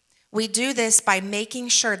 We do this by making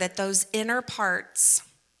sure that those inner parts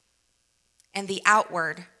and the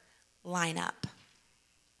outward line up.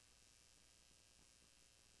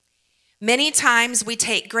 Many times we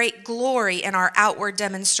take great glory in our outward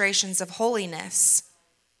demonstrations of holiness.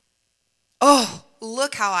 Oh,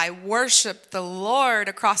 look how I worship the Lord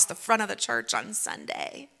across the front of the church on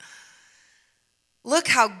Sunday. Look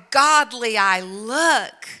how godly I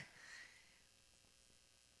look.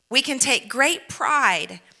 We can take great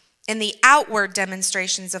pride in the outward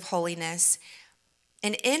demonstrations of holiness,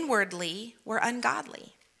 and inwardly we're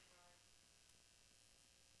ungodly.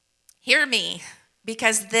 Hear me.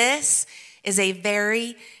 Because this is a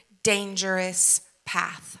very dangerous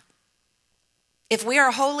path. If we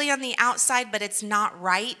are holy on the outside, but it's not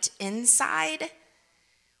right inside,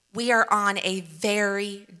 we are on a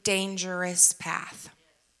very dangerous path.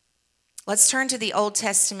 Let's turn to the Old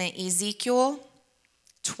Testament, Ezekiel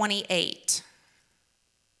 28.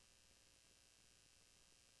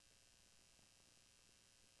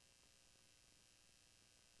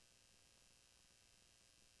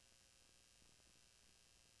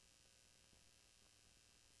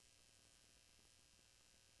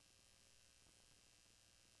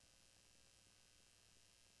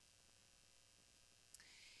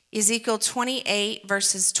 Ezekiel 28,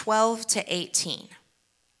 verses 12 to 18.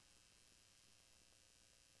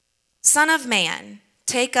 Son of man,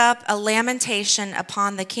 take up a lamentation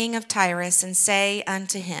upon the king of Tyrus, and say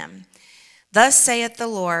unto him, Thus saith the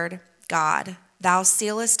Lord God, Thou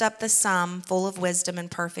sealest up the sum, full of wisdom and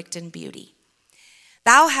perfect in beauty.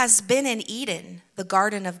 Thou hast been in Eden, the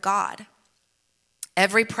garden of God.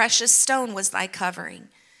 Every precious stone was thy covering,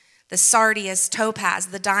 the sardius, topaz,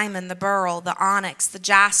 the diamond, the beryl, the onyx, the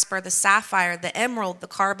jasper, the sapphire, the emerald, the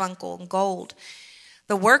carbuncle, and gold.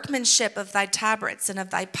 The workmanship of thy tabrets and of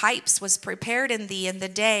thy pipes was prepared in thee in the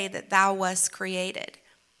day that thou wast created.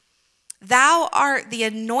 Thou art the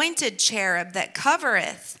anointed cherub that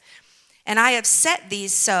covereth, and I have set thee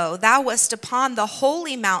so. Thou wast upon the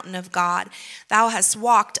holy mountain of God. Thou hast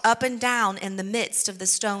walked up and down in the midst of the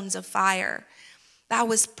stones of fire. Thou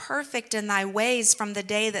wast perfect in thy ways from the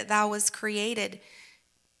day that thou wast created,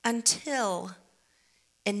 until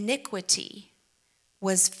iniquity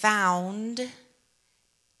was found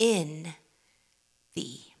in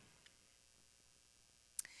thee.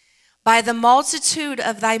 By the multitude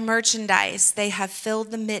of thy merchandise they have filled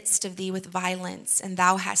the midst of thee with violence, and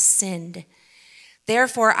thou hast sinned.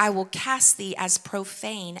 Therefore I will cast thee as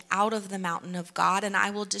profane out of the mountain of God, and I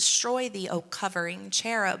will destroy thee, O covering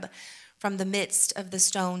cherub, from the midst of the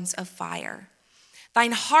stones of fire.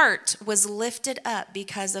 Thine heart was lifted up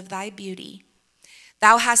because of thy beauty.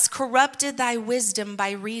 Thou hast corrupted thy wisdom by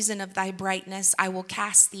reason of thy brightness. I will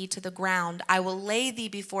cast thee to the ground. I will lay thee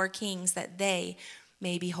before kings, that they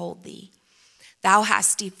may behold thee. Thou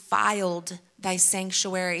hast defiled thy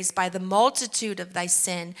sanctuaries by the multitude of thy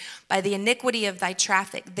sin, by the iniquity of thy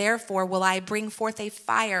traffic. Therefore will I bring forth a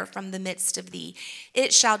fire from the midst of thee.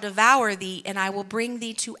 It shall devour thee, and I will bring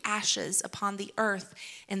thee to ashes upon the earth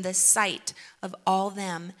in the sight of all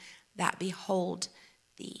them that behold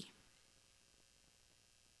thee.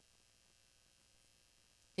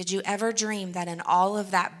 Did you ever dream that in all of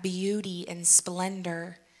that beauty and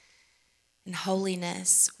splendor and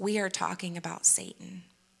holiness, we are talking about Satan?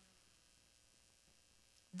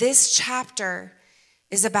 This chapter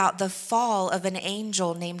is about the fall of an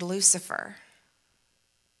angel named Lucifer.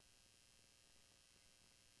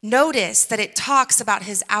 Notice that it talks about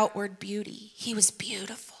his outward beauty. He was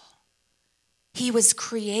beautiful. He was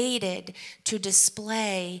created to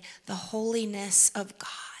display the holiness of God.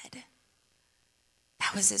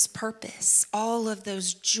 That was his purpose. All of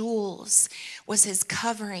those jewels was his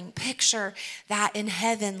covering. Picture that in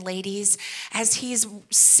heaven, ladies, as he's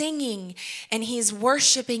singing and he's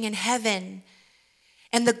worshiping in heaven,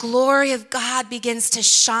 and the glory of God begins to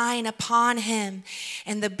shine upon him,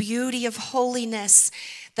 and the beauty of holiness,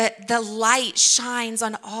 that the light shines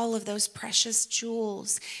on all of those precious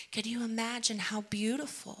jewels. Could you imagine how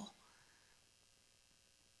beautiful?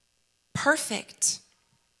 Perfect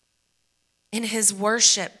in his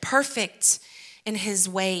worship, perfect in his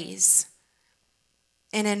ways.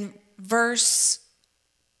 And in verse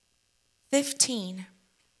 15,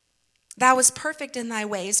 thou wast perfect in thy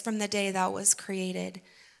ways from the day thou wast created,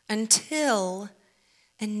 until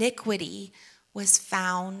iniquity was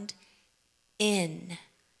found in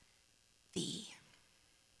thee.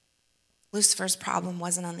 Lucifer's problem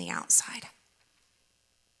wasn't on the outside.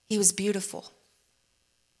 He was beautiful.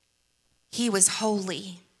 He was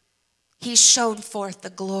holy. He showed forth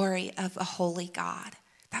the glory of a holy God.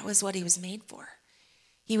 That was what he was made for.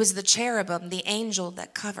 He was the cherubim, the angel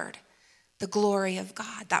that covered the glory of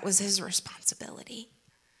God. That was his responsibility.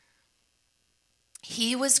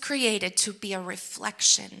 He was created to be a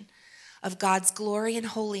reflection of God's glory and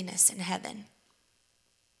holiness in heaven.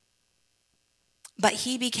 But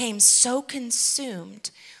he became so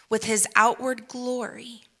consumed with his outward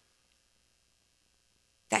glory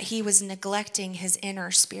that he was neglecting his inner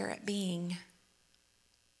spirit being.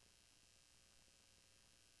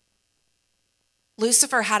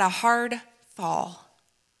 Lucifer had a hard fall.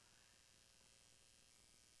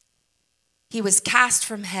 He was cast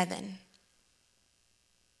from heaven,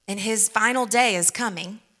 and his final day is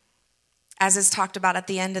coming, as is talked about at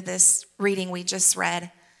the end of this reading we just read.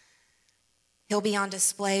 He'll be on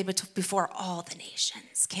display before all the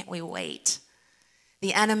nations. Can't we wait?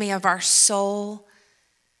 The enemy of our soul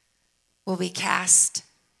will be cast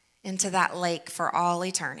into that lake for all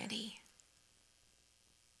eternity.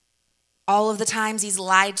 All of the times he's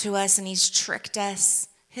lied to us and he's tricked us,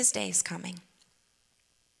 his day is coming.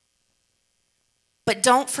 But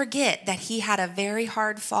don't forget that he had a very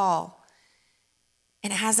hard fall,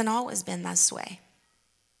 and it hasn't always been this way.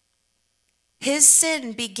 His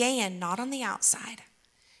sin began not on the outside.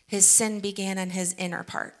 His sin began in his inner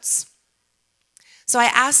parts. So I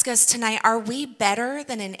ask us tonight, are we better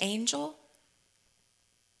than an angel?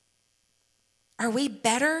 Are we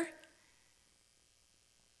better?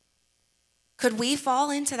 Could we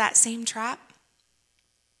fall into that same trap?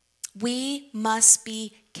 We must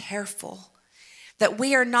be careful that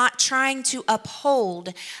we are not trying to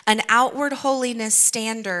uphold an outward holiness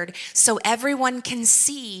standard so everyone can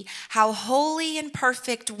see how holy and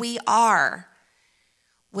perfect we are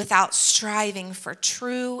without striving for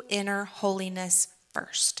true inner holiness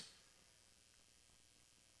first.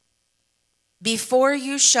 Before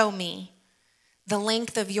you show me the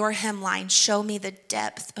length of your hemline, show me the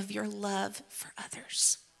depth of your love for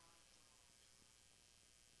others.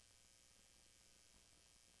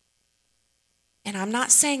 And I'm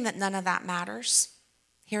not saying that none of that matters.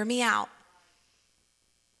 Hear me out.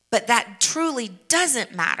 But that truly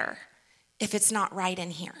doesn't matter if it's not right in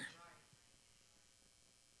here.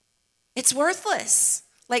 It's worthless.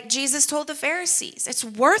 Like Jesus told the Pharisees, it's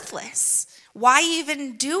worthless. Why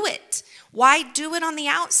even do it? Why do it on the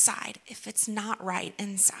outside if it's not right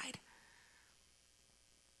inside?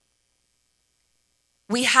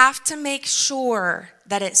 We have to make sure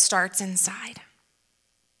that it starts inside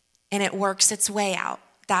and it works its way out.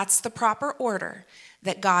 That's the proper order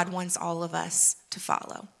that God wants all of us to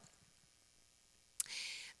follow.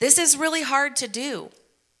 This is really hard to do.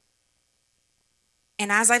 And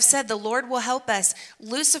as I've said, the Lord will help us.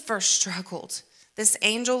 Lucifer struggled, this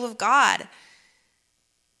angel of God,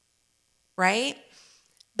 right?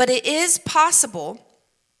 But it is possible,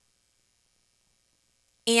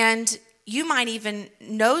 and you might even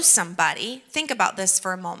know somebody. Think about this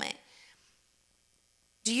for a moment.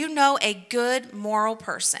 Do you know a good moral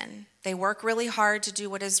person? They work really hard to do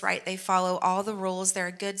what is right. They follow all the rules. They're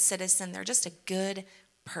a good citizen. They're just a good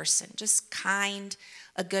person, just kind,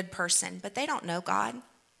 a good person. But they don't know God.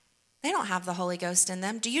 They don't have the Holy Ghost in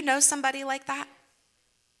them. Do you know somebody like that?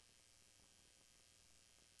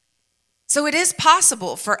 So it is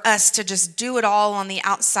possible for us to just do it all on the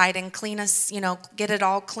outside and clean us, get it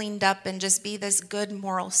all cleaned up and just be this good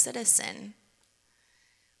moral citizen.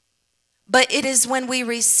 But it is when we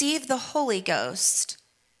receive the Holy Ghost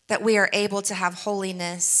that we are able to have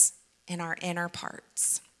holiness in our inner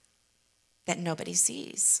parts that nobody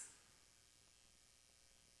sees.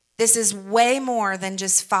 This is way more than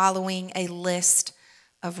just following a list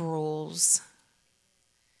of rules.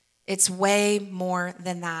 It's way more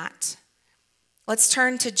than that. Let's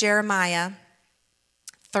turn to Jeremiah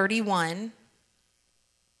 31.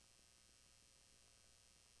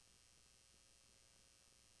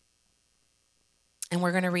 And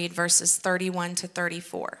we're going to read verses 31 to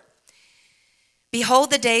 34. Behold,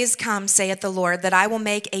 the days come, saith the Lord, that I will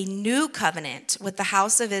make a new covenant with the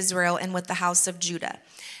house of Israel and with the house of Judah,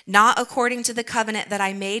 not according to the covenant that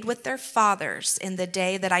I made with their fathers in the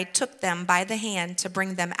day that I took them by the hand to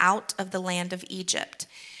bring them out of the land of Egypt,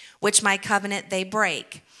 which my covenant they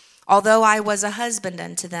break, although I was a husband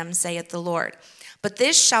unto them, saith the Lord. But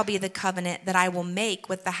this shall be the covenant that I will make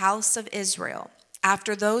with the house of Israel.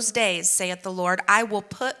 After those days, saith the Lord, I will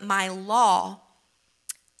put my law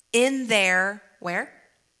in their, where?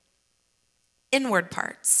 Inward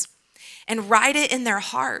parts, and write it in their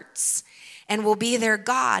hearts, and will be their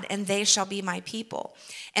God, and they shall be my people.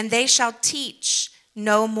 And they shall teach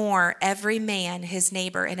no more every man his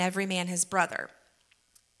neighbor and every man his brother.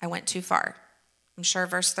 I went too far. I'm sure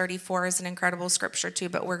verse 34 is an incredible scripture too,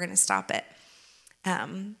 but we're going to stop at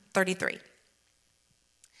 33.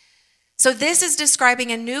 So this is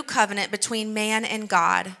describing a new covenant between man and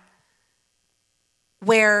God,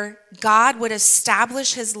 where God would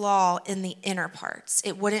establish his law in the inner parts.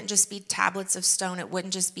 It wouldn't just be tablets of stone. It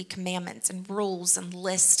wouldn't just be commandments and rules and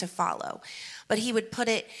lists to follow, but he would put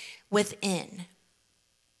it within.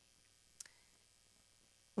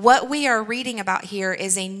 What we are reading about here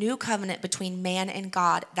is a new covenant between man and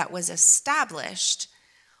God that was established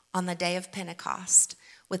on the day of Pentecost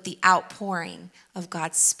with the outpouring of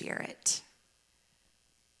God's Spirit.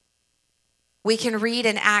 We can read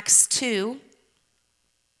in Acts 2,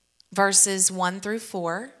 verses 1 through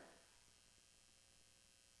 4.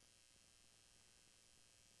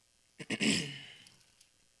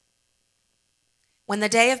 When the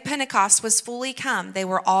day of Pentecost was fully come, they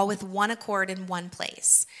were all with one accord in one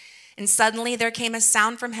place. And suddenly there came a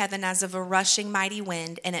sound from heaven as of a rushing mighty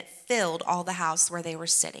wind, and it filled all the house where they were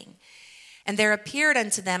sitting. And there appeared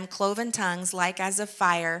unto them cloven tongues like as of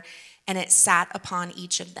fire, and it sat upon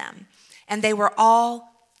each of them. And they were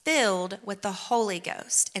all filled with the Holy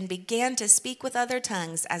Ghost, and began to speak with other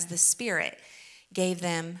tongues as the Spirit gave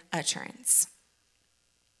them utterance.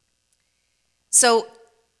 So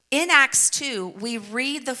in Acts 2, we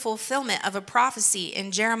read the fulfillment of a prophecy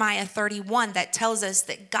in Jeremiah 31 that tells us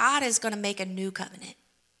that God is going to make a new covenant.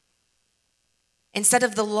 Instead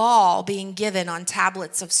of the law being given on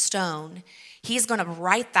tablets of stone, He's going to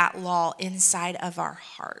write that law inside of our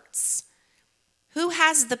hearts. Who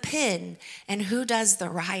has the pen and who does the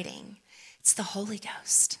writing? It's the Holy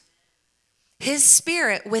Ghost. His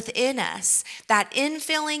Spirit within us, that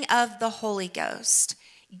infilling of the Holy Ghost,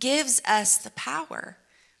 gives us the power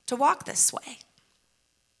to walk this way.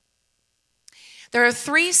 There are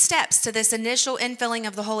 3 steps to this initial infilling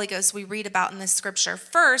of the Holy Ghost we read about in this scripture.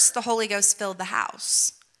 First, the Holy Ghost filled the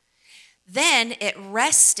house. Then it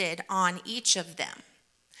rested on each of them.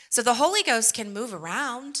 So the Holy Ghost can move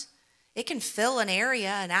around. It can fill an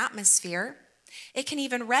area, an atmosphere. It can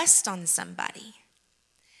even rest on somebody.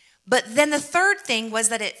 But then the third thing was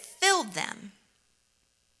that it filled them.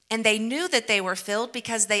 And they knew that they were filled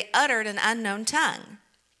because they uttered an unknown tongue.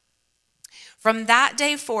 From that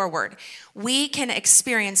day forward, we can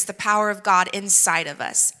experience the power of God inside of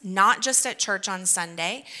us, not just at church on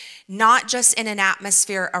Sunday, not just in an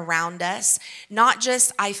atmosphere around us, not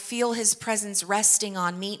just I feel his presence resting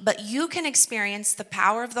on me, but you can experience the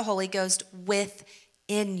power of the Holy Ghost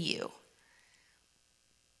within you.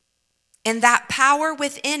 And that power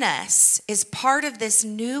within us is part of this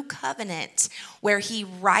new covenant where he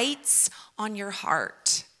writes on your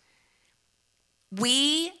heart.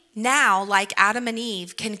 We now, like Adam and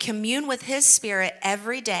Eve, can commune with his Spirit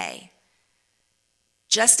every day.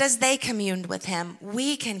 Just as they communed with him,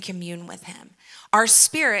 we can commune with him. Our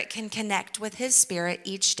spirit can connect with his Spirit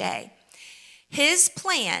each day. His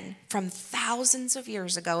plan from thousands of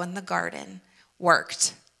years ago in the garden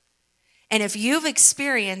worked. And if you've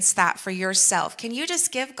experienced that for yourself, can you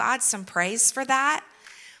just give God some praise for that?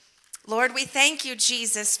 Lord, we thank you,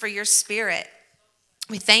 Jesus, for your Spirit.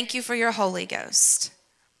 We thank you for your Holy Ghost.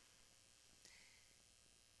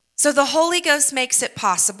 So the Holy Ghost makes it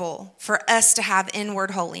possible for us to have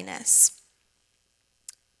inward holiness.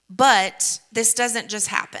 But this doesn't just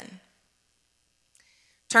happen.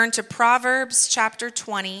 Turn to Proverbs chapter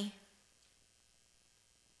 20,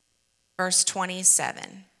 verse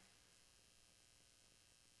 27.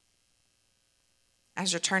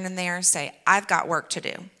 As you're turning there, say, I've got work to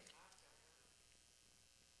do.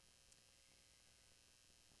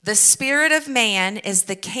 The spirit of man is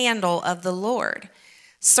the candle of the Lord,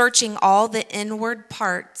 searching all the inward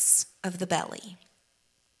parts of the belly.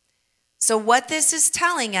 So what this is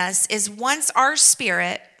telling us is once our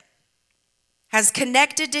spirit has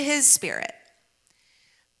connected to his Spirit,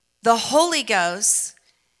 the Holy Ghost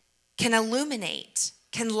can illuminate,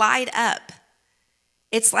 can light up.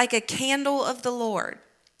 It's like a candle of the Lord,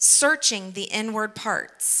 searching the inward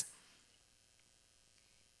parts.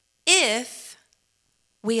 If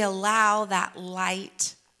we allow that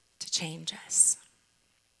light to change us.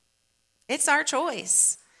 It's our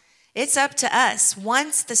choice. It's up to us.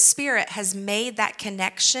 Once the Spirit has made that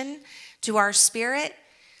connection to our spirit,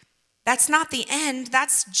 that's not the end.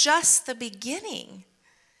 That's just the beginning.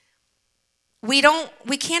 We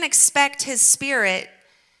can't expect his Spirit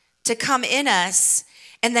to come in us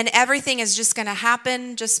and then everything is just going to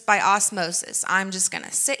happen just by osmosis. I'm just going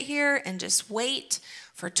to sit here and just wait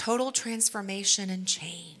for total transformation and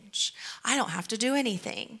change. I don't have to do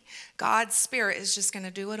anything. God's Spirit is just going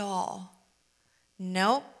to do it all.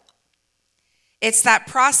 Nope. It's that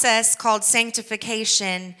process called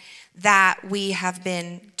sanctification that we have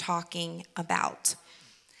been talking about.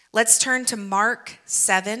 Let's turn to Mark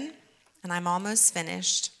 7, and I'm almost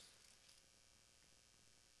finished.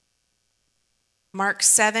 Mark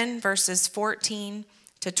 7, verses 14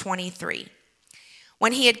 to 23.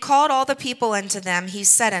 When he had called all the people unto them, he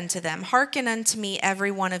said unto them, Hearken unto me,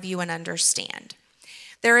 every one of you, and understand.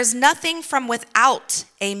 There is nothing from without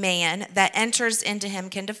a man that enters into him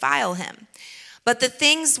can defile him. But the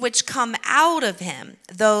things which come out of him,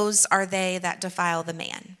 those are they that defile the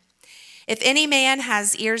man. If any man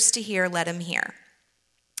has ears to hear, let him hear.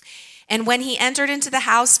 And when he entered into the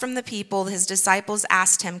house from the people, his disciples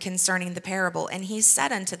asked him concerning the parable. And he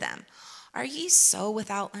said unto them, Are ye so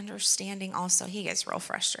without understanding also? He gets real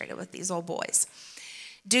frustrated with these old boys.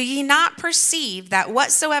 Do ye not perceive that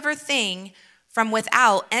whatsoever thing from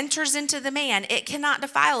without enters into the man, it cannot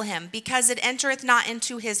defile him, because it entereth not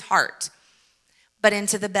into his heart, but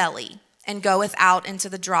into the belly, and goeth out into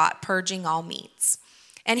the draught, purging all meats.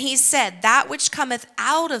 And he said, That which cometh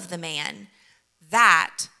out of the man,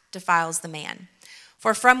 that defiles the man.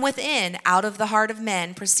 For from within, out of the heart of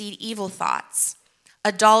men, proceed evil thoughts,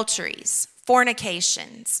 adulteries,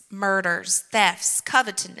 fornications, murders, thefts,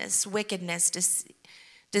 covetousness, wickedness,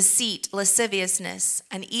 deceit, lasciviousness,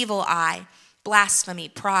 an evil eye, blasphemy,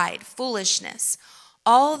 pride, foolishness.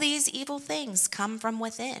 All these evil things come from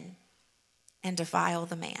within and defile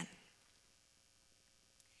the man.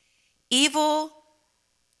 Evil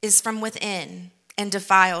is from within and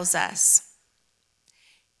defiles us.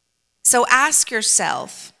 So ask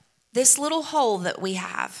yourself, this little hole that we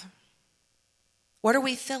have, what are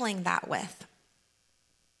we filling that with?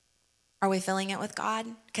 Are we filling it with God?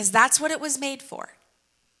 Because that's what it was made for.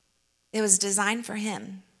 It was designed for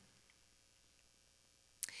him.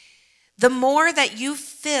 The more that you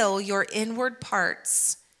fill your inward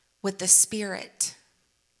parts with the Spirit,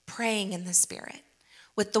 praying in the Spirit,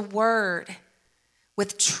 with the Word,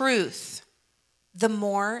 with truth, the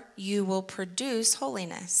more you will produce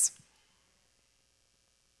holiness.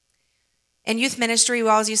 In youth ministry, we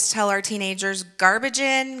always used to tell our teenagers, garbage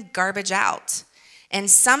in, garbage out. And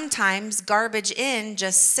sometimes garbage in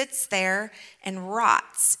just sits there and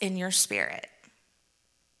rots in your spirit.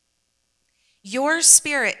 Your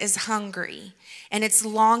spirit is hungry and it's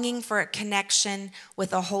longing for a connection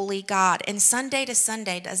with a holy God. And Sunday to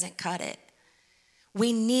Sunday doesn't cut it.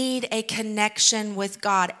 We need a connection with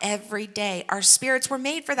God every day. Our spirits were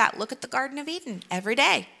made for that. Look at the Garden of Eden every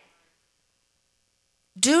day.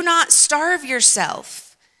 Do not starve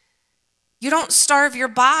yourself. You don't starve your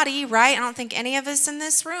body, right? I don't think any of us in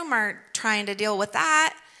this room are trying to deal with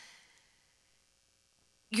that.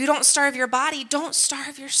 You don't starve your body. Don't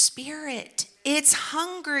starve your spirit. It's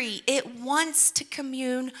hungry. It wants to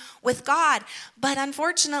commune with God. But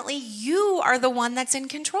unfortunately, you are the one that's in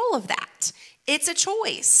control of that. It's a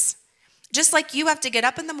choice. Just like you have to get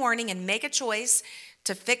up in the morning and make a choice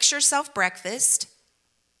to fix yourself breakfast,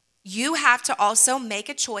 you have to also make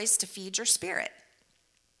a choice to feed your spirit.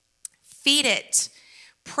 Feed it.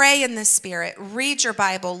 Pray in the Spirit. Read your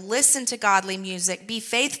Bible. Listen to godly music. Be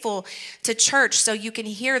faithful to church so you can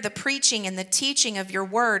hear the preaching and the teaching of the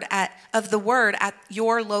word at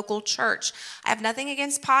your local church. I have nothing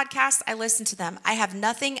against podcasts. I listen to them. I have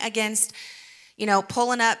nothing against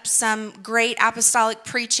pulling up some great apostolic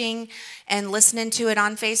preaching and listening to it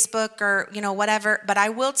on Facebook or, whatever. But I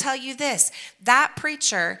will tell you this, that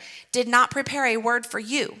preacher did not prepare a word for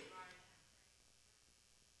you.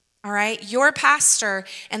 All right? Your pastor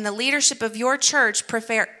and the leadership of your church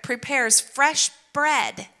prepares fresh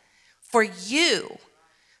bread for you,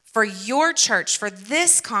 for your church, for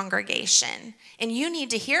this congregation, and you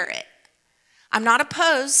need to hear it. I'm not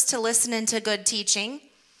opposed to listening to good teaching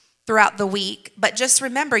throughout the week, but just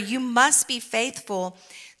remember, you must be faithful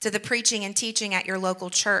to the preaching and teaching at your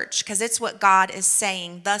local church because it's what God is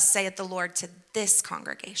saying, thus saith the Lord to this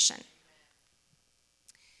congregation.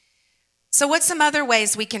 So what's some other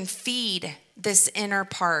ways we can feed this inner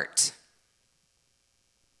part?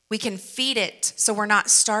 We can feed it so we're not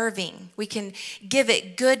starving. We can give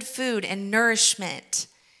it good food and nourishment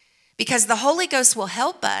because the Holy Ghost will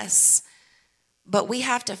help us, but we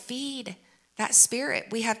have to feed that spirit.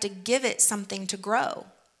 We have to give it something to grow.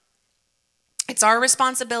 It's our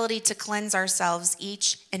responsibility to cleanse ourselves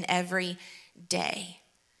each and every day.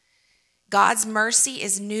 God's mercy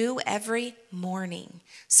is new every morning.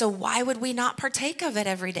 So why would we not partake of it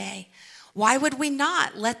every day? Why would we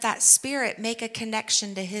not let that spirit make a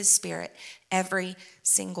connection to his spirit every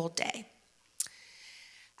single day?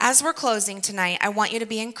 As we're closing tonight, I want you to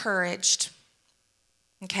be encouraged.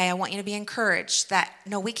 Okay, I want you to be encouraged that,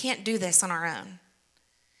 no, we can't do this on our own.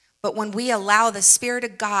 But when we allow the Spirit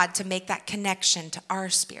of God to make that connection to our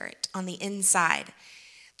spirit on the inside,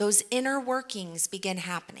 those inner workings begin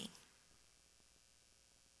happening.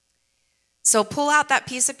 So pull out that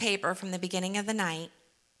piece of paper from the beginning of the night.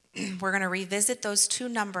 We're going to revisit those 2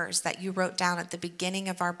 numbers that you wrote down at the beginning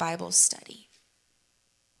of our Bible study.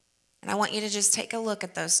 And I want you to just take a look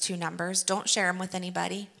at those 2 numbers. Don't share them with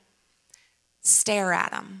anybody. Stare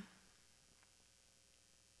at them.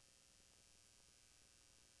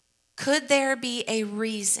 Could there be a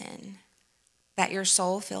reason that your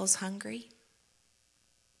soul feels hungry?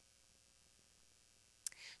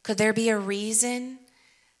 Could there be a reason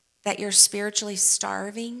that you're spiritually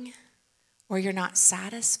starving or you're not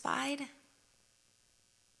satisfied?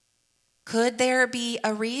 Could there be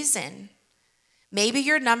a reason? Maybe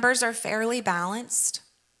your numbers are fairly balanced,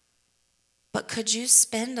 but could you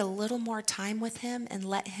spend a little more time with him and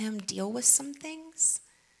let him deal with some things?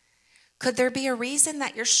 Could there be a reason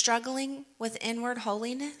that you're struggling with inward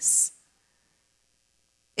holiness?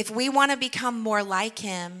 If we want to become more like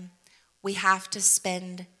him, we have to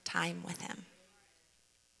spend time with him.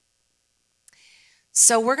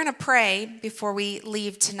 So we're going to pray before we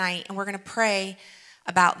leave tonight, and we're going to pray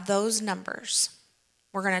about those numbers.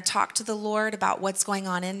 We're going to talk to the Lord about what's going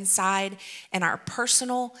on inside and our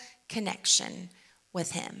personal connection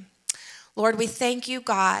with him. Lord, we thank you,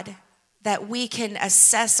 God, that we can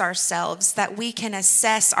assess ourselves, that we can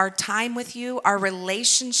assess our time with you, our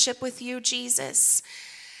relationship with you, Jesus.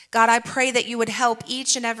 God, I pray that you would help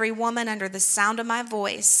each and every woman under the sound of my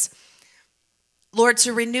voice Lord,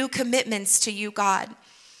 to renew commitments to you, God.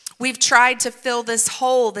 We've tried to fill this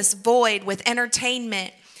hole, this void with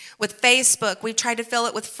entertainment, with Facebook. We've tried to fill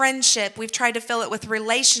it with friendship. We've tried to fill it with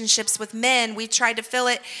relationships with men. We've tried to fill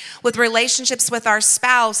it with relationships with our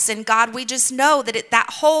spouse. And God, we just know that that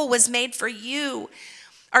hole was made for you.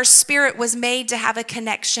 Our spirit was made to have a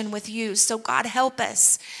connection with you. So God, help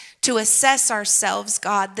us to assess ourselves,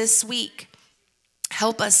 God, this week.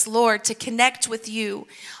 Help us, Lord, to connect with you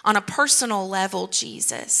on a personal level,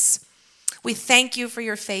 Jesus. We thank you for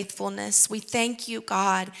your faithfulness. We thank you,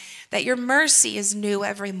 God, that your mercy is new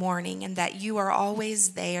every morning and that you are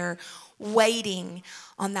always there waiting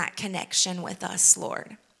on that connection with us,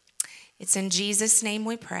 Lord. It's in Jesus' name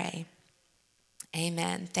we pray.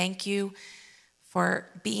 Amen. Thank you for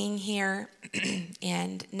being here.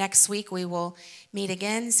 And next week we will meet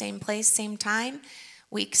again, same place, same time,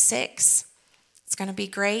 week 6. It's going to be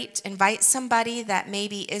great. Invite somebody that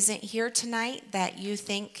maybe isn't here tonight that you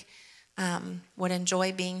think would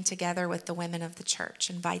enjoy being together with the women of the church.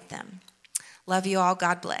 Invite them. Love you all.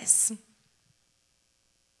 God bless.